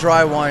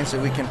dry wines that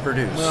we can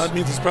produce. Well, that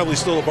means it's probably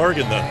still a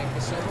bargain then.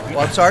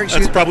 Well, I'm sorry.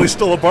 That's probably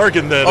still a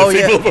bargain then. Oh, if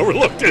people yeah. have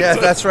overlooked it. Yeah,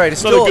 that's right.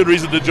 It's It's not still a good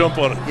reason to jump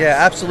on it. Yeah,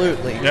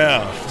 absolutely.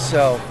 Yeah.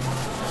 So,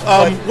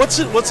 What's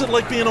it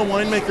like being a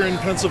winemaker in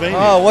Pennsylvania?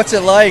 what's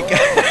it like?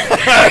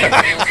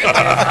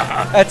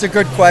 That's a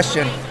good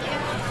question.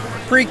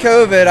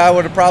 Pre-COVID, I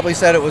would have probably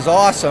said it was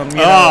awesome.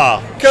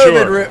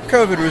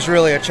 COVID was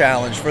really a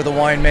challenge for the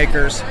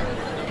winemakers.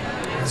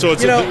 So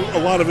it's a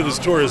lot of it is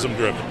tourism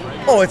driven.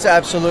 Oh, it's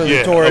absolutely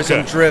Yeah, tourism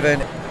okay. driven.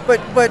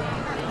 But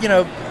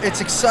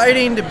it's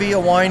exciting to be a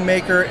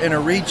winemaker in a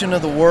region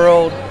of the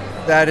world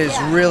that is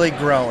really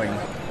growing.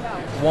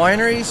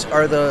 Wineries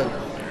are the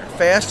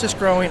fastest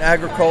growing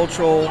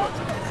agricultural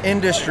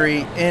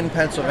industry in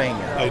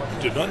Pennsylvania. I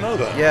did not know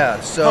that. Yeah,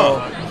 so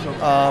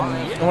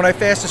when I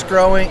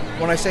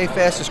say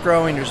fastest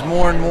growing, there's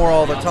more and more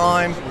all the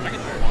time.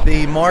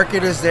 The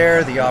market is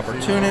there, the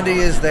opportunity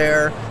is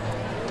there,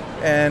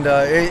 and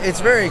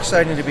it's very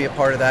exciting to be a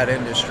part of that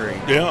industry.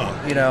 Yeah.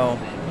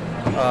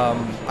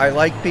 I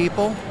like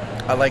people,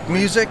 I like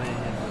music,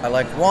 I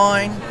like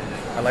wine,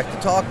 I like to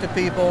talk to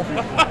people.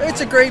 It's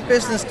a great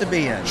business to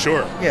be in.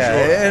 Sure. Yeah,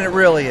 sure. and it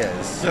really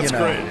is. That's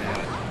great.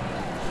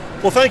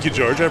 Well, thank you,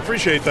 George. I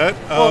appreciate that.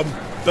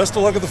 Best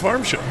of luck at the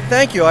farm show.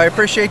 Thank you. I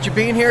appreciate you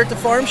being here at the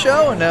farm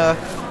show, and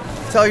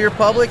tell your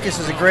public this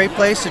is a great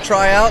place to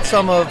try out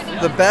some of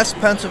the best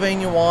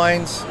Pennsylvania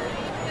wines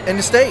in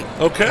the state.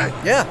 Okay.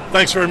 Yeah.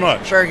 Thanks very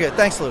much. Very good.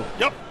 Thanks, Lou.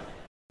 Yep.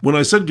 When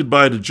I said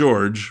goodbye to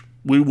George,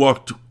 we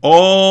walked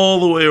all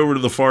the way over to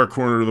the far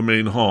corner of the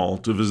main hall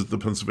to visit the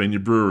Pennsylvania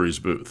Brewery's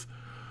booth.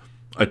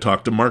 I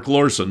talked to Mark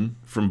Lorson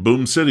from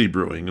Boom City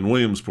Brewing in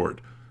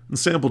Williamsport and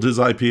sampled his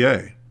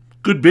IPA.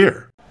 Good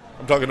beer.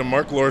 I'm talking to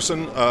Mark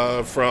Lorson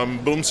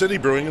from Boom City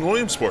Brewing in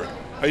Williamsport.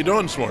 How you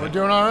doing this morning? We're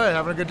doing all right,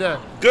 having a good day.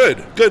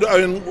 Good, good.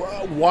 I mean,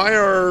 why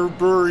are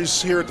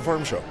breweries here at the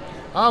farm show?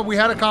 We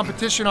had a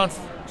competition on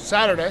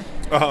Saturday,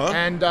 Uh-huh.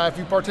 and if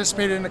you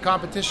participated in the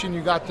competition, you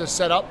got to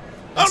set up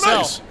and Oh, sell.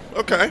 nice.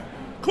 Okay,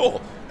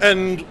 cool.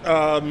 And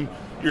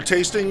you're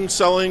tasting,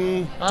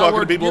 selling, talking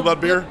to people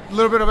about beer? A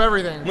little bit of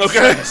everything.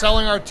 Okay.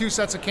 Selling our 2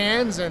 sets of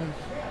cans and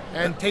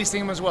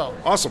tasting them as well.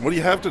 Awesome. What do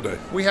you have today?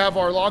 We have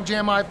our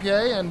Logjam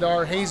IPA and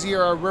our Hazy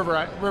or our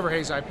River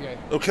Haze IPA.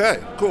 Okay,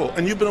 cool.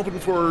 And you've been open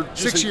for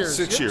 6 years.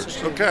 6 Yep, years. 6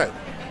 years. Okay,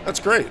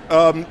 that's great.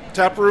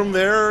 Tap room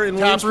there in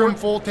Tap room, Williamsport?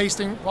 full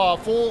tasting,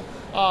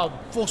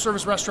 full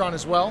service restaurant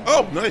as well.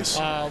 Oh, nice.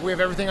 We have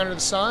everything under the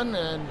sun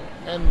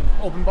and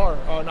open bar,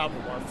 not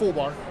open bar, full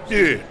bar.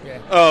 Yeah.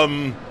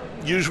 Yeah.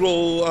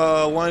 Usual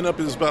lineup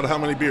is about how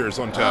many beers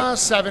on tap?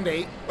 7 to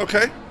 8.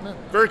 Okay,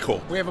 very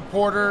cool. We have a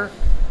porter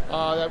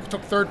that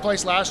took third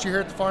place last year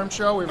here at the farm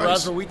show. We have Nice. a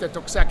Raspberry Wheat that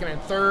took second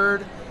and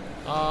third.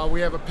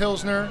 We have a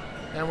Pilsner,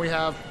 and we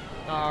have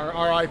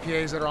our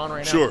IPAs that are on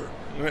right now. Sure.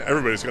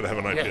 Everybody's got to have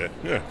an IPA.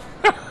 Yeah.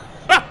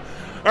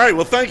 All right,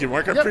 well, thank you,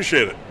 Mark. I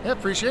appreciate it. Yeah,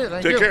 appreciate it.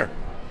 Thank you. Take care.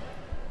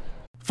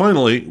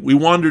 Finally, we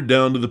wandered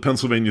down to the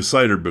Pennsylvania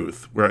cider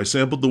booth, where I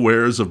sampled the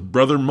wares of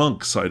Brother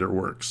Monk Cider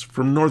Works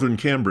from northern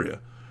Cambria.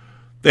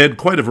 They had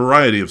quite a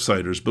variety of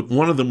ciders, but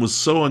one of them was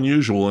so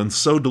unusual and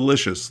so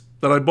delicious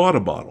that I bought a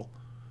bottle.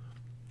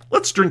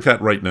 Let's drink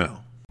that right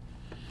now.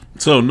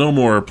 So no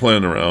more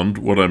playing around.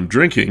 What I'm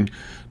drinking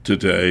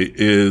today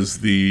is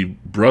the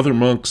Brother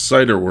Monk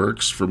Cider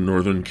Works from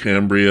northern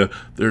Cambria,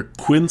 their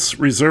Quince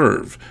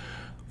Reserve.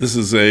 This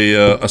is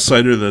a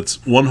cider that's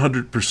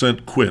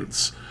 100%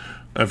 quince.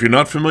 Now, if you're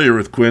not familiar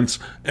with quince,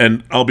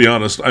 and I'll be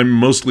honest, I'm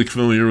mostly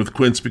familiar with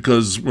quince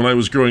because when I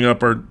was growing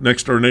up, our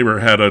next-door neighbor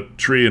had a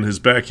tree in his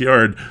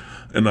backyard,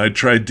 and I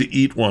tried to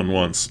eat one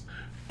once.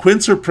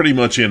 Quince are pretty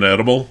much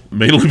inedible,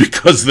 mainly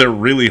because they're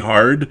really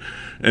hard,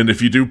 and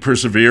if you do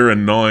persevere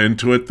and gnaw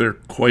into it, they're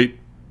quite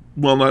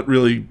well, not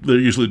really, they're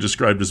usually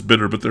described as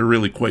bitter, but they're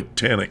really quite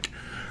tannic.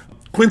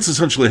 Quince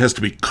essentially has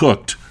to be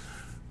cooked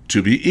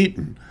to be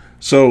eaten.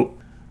 So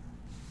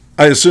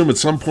I assume at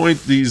some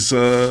point these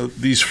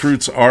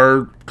fruits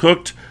are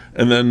cooked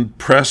and then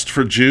pressed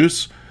for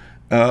juice.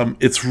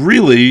 It's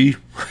really,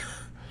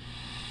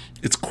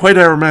 it's quite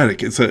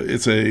aromatic. It's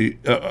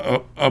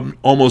a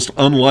almost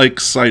unlike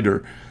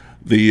cider.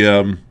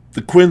 The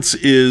quince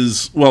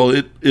is, well,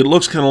 it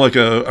looks kind of like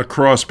a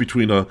cross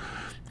between a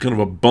kind of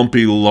a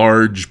bumpy,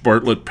 large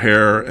Bartlett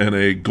pear and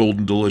a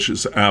golden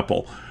delicious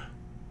apple.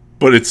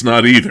 But it's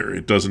not either.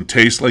 It doesn't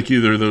taste like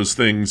either of those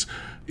things.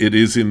 It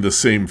is in the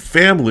same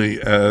family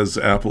as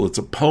apple. It's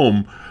a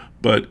pome,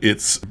 but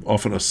it's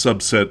often a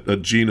subset, a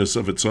genus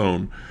of its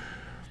own.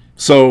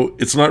 So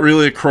it's not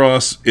really a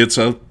cross. It's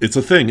a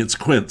thing. It's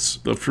quince.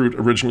 The fruit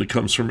originally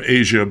comes from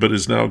Asia, but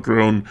is now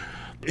grown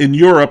in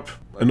Europe.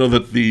 I know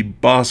that the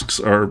Basques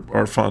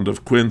are fond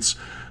of quince.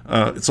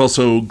 It's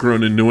also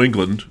grown in New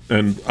England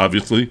and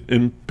obviously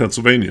in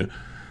Pennsylvania.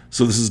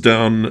 So this is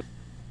down,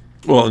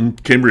 well, in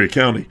Cambria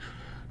County,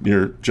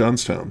 near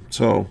Johnstown.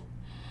 So,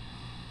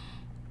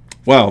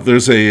 wow,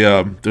 there's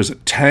a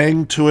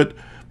tang to it,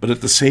 but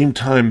at the same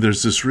time,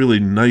 there's this really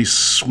nice,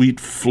 sweet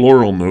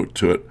floral note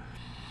to it,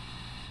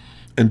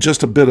 and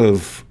just a bit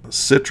of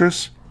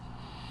citrus.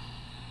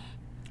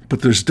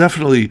 But there's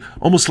definitely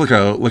almost like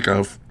a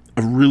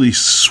really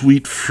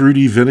sweet,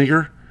 fruity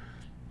vinegar.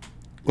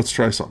 Let's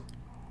try some.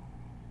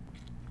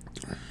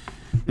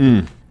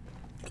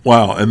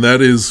 Wow, and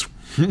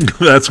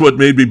that's what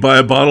made me buy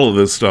a bottle of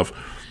this stuff.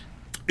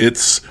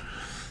 It's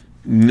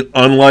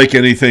unlike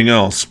anything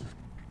else.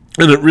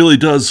 And it really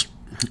does,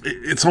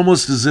 it's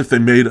almost as if they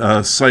made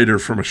a cider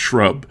from a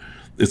shrub.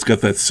 It's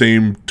got that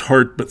same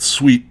tart but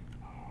sweet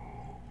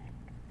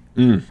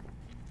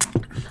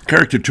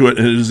character to it,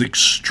 and it is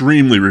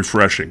extremely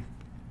refreshing.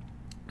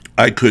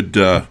 I could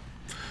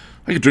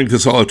drink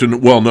this all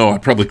afternoon. Well, no, I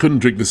probably couldn't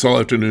drink this all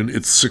afternoon.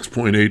 It's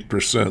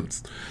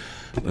 6.8%.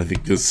 I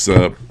think this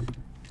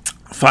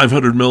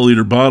 500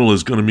 milliliter bottle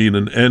is going to mean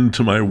an end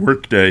to my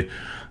workday.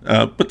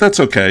 But that's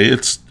okay.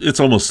 It's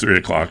almost 3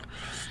 o'clock.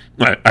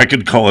 I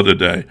could call it a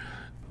day.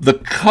 The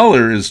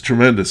color is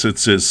tremendous.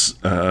 It's this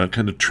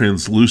kind of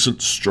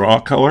translucent straw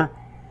color.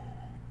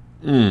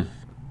 That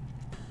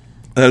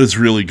is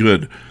really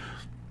good.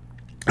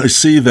 I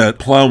see that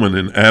Plowman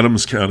in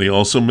Adams County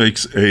also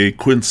makes a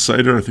quince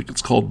cider. I think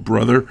it's called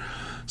Brother.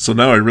 So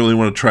now I really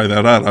want to try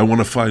that out. I want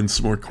to find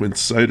some more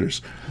quince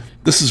ciders.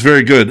 This is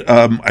very good.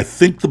 I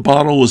think the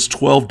bottle was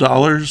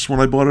 $12 when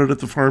I bought it at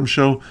the farm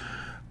show.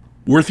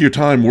 Worth your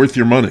time, worth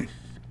your money.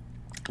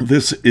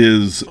 This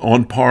is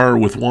on par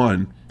with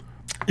wine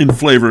in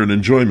flavor and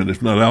enjoyment,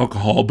 if not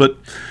alcohol. But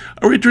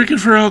are we drinking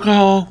for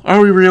alcohol?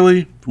 Are we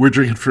really? We're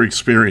drinking for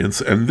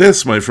experience. And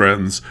this, my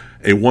friends,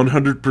 a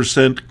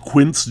 100%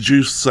 quince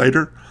juice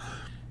cider,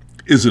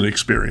 is an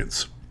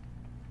experience.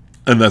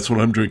 And that's what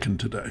I'm drinking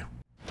today.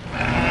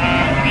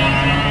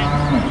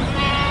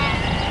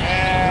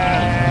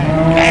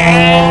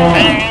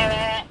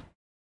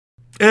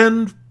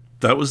 And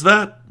that was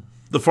that.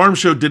 The farm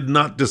show did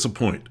not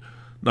disappoint.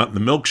 Not in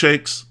the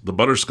milkshakes, the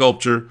butter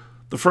sculpture,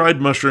 the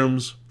fried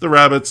mushrooms, the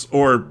rabbits,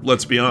 or,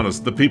 let's be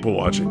honest, the people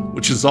watching,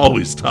 which is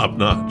always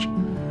top-notch.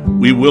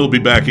 We will be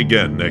back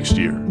again next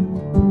year.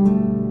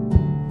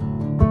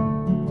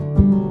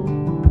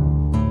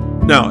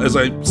 Now, as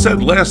I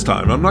said last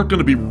time, I'm not going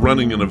to be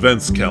running an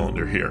events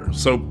calendar here,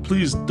 so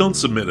please don't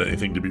submit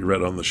anything to be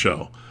read on the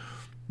show.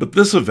 But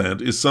this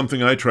event is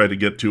something I try to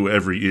get to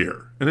every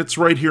year, and it's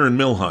right here in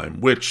Millheim,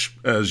 which,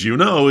 as you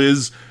know,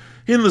 is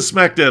in the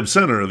smack dab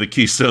center of the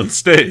Keystone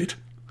State.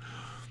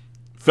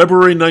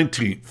 February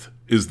 19th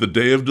is the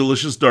Day of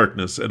Delicious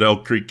Darkness at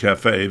Elk Creek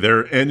Cafe,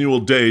 their annual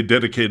day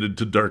dedicated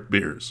to dark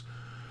beers.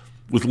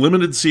 With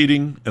limited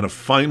seating and a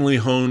finely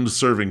honed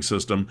serving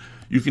system,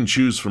 you can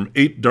choose from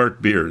 8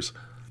 dark beers,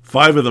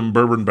 5 of them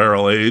bourbon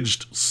barrel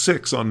aged,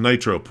 6 on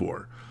nitro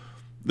pour.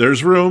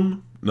 There's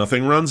room,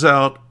 nothing runs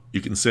out, you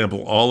can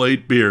sample all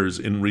 8 beers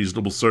in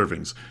reasonable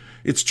servings.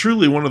 It's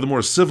truly one of the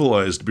more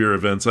civilized beer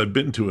events I've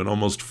been to in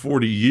almost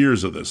 40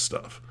 years of this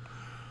stuff.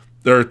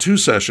 There are 2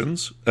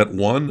 sessions at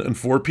 1 and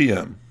 4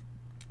 p.m.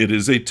 It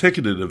is a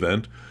ticketed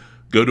event.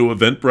 Go to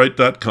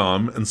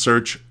eventbrite.com and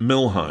search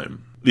Millheim.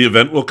 The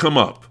event will come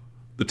up.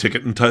 The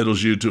ticket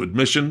entitles you to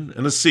admission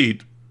and a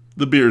seat.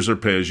 The beers are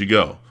pay as you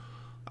go.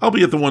 I'll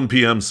be at the 1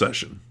 p.m.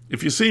 session.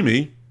 If you see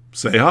me,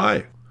 say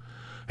hi.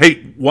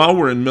 Hey, while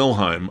we're in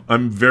Millheim,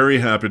 I'm very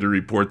happy to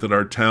report that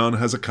our town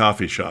has a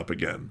coffee shop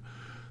again.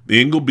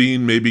 The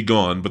Inglebean may be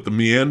gone, but the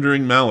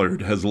Meandering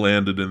Mallard has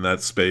landed in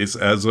that space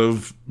as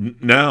of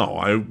now.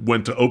 I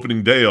went to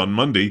opening day on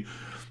Monday,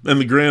 and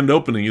the grand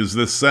opening is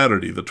this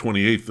Saturday, the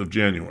 28th of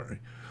January.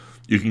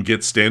 You can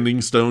get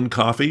Standing Stone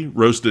coffee,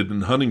 roasted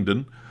in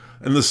Huntingdon,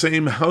 and the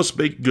same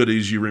house-baked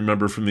goodies you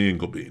remember from the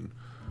Inglebean.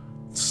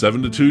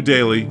 7 to 2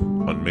 daily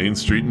on Main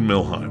Street in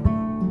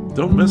Millheim.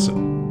 Don't miss it.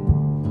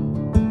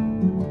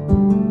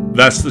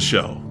 That's the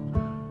show.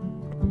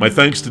 My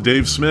thanks to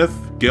Dave Smith,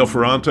 Gail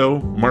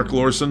Ferranto, Mark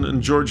Lorson,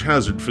 and George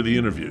Hazard for the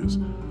interviews.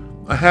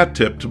 A hat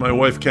tip to my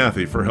wife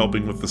Kathy for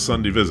helping with the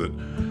Sunday visit,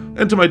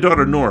 and to my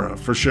daughter Nora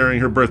for sharing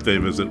her birthday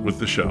visit with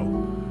the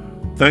show.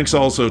 Thanks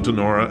also to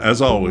Nora,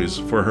 as always,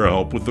 for her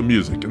help with the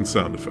music and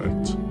sound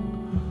effects.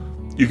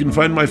 You can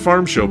find my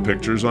farm show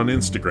pictures on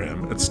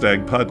Instagram at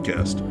Stag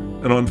Podcast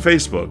and on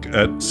Facebook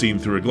at Seen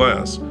Through a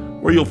Glass,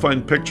 where you'll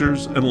find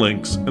pictures and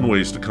links and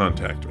ways to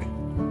contact me.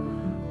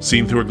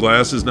 Seen Through a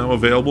Glass is now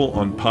available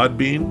on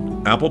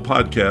Podbean, Apple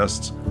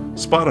Podcasts,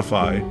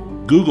 Spotify,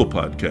 Google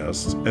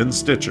Podcasts, and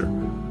Stitcher.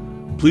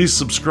 Please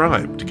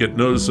subscribe to get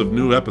notice of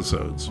new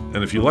episodes,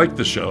 and if you like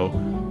the show,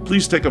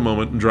 please take a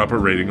moment and drop a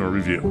rating or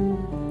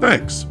review.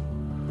 Thanks!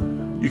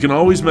 You can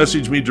always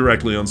message me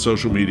directly on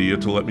social media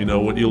to let me know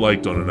what you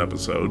liked on an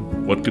episode,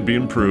 what could be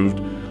improved,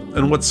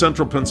 and what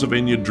Central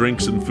Pennsylvania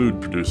drinks and food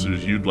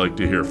producers you'd like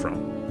to hear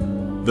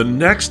from. The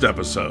next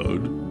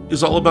episode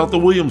is all about the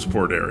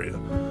Williamsport area.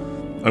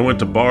 I went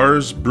to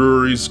bars,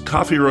 breweries,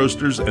 coffee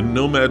roasters, and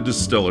Nomad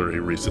Distillery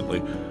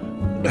recently.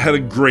 I had a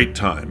great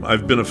time.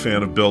 I've been a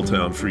fan of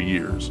Belltown for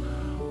years.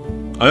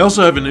 I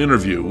also have an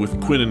interview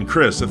with Quinn and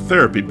Chris at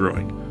Therapy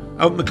Brewing,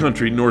 out in the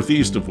country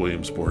northeast of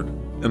Williamsport,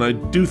 and I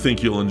do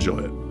think you'll enjoy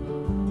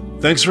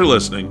it. Thanks for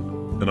listening,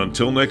 and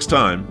until next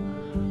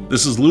time,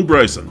 this is Lou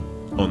Bryson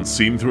on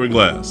Seen Through a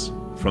Glass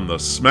from the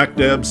smack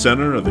dab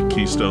center of the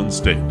Keystone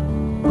State.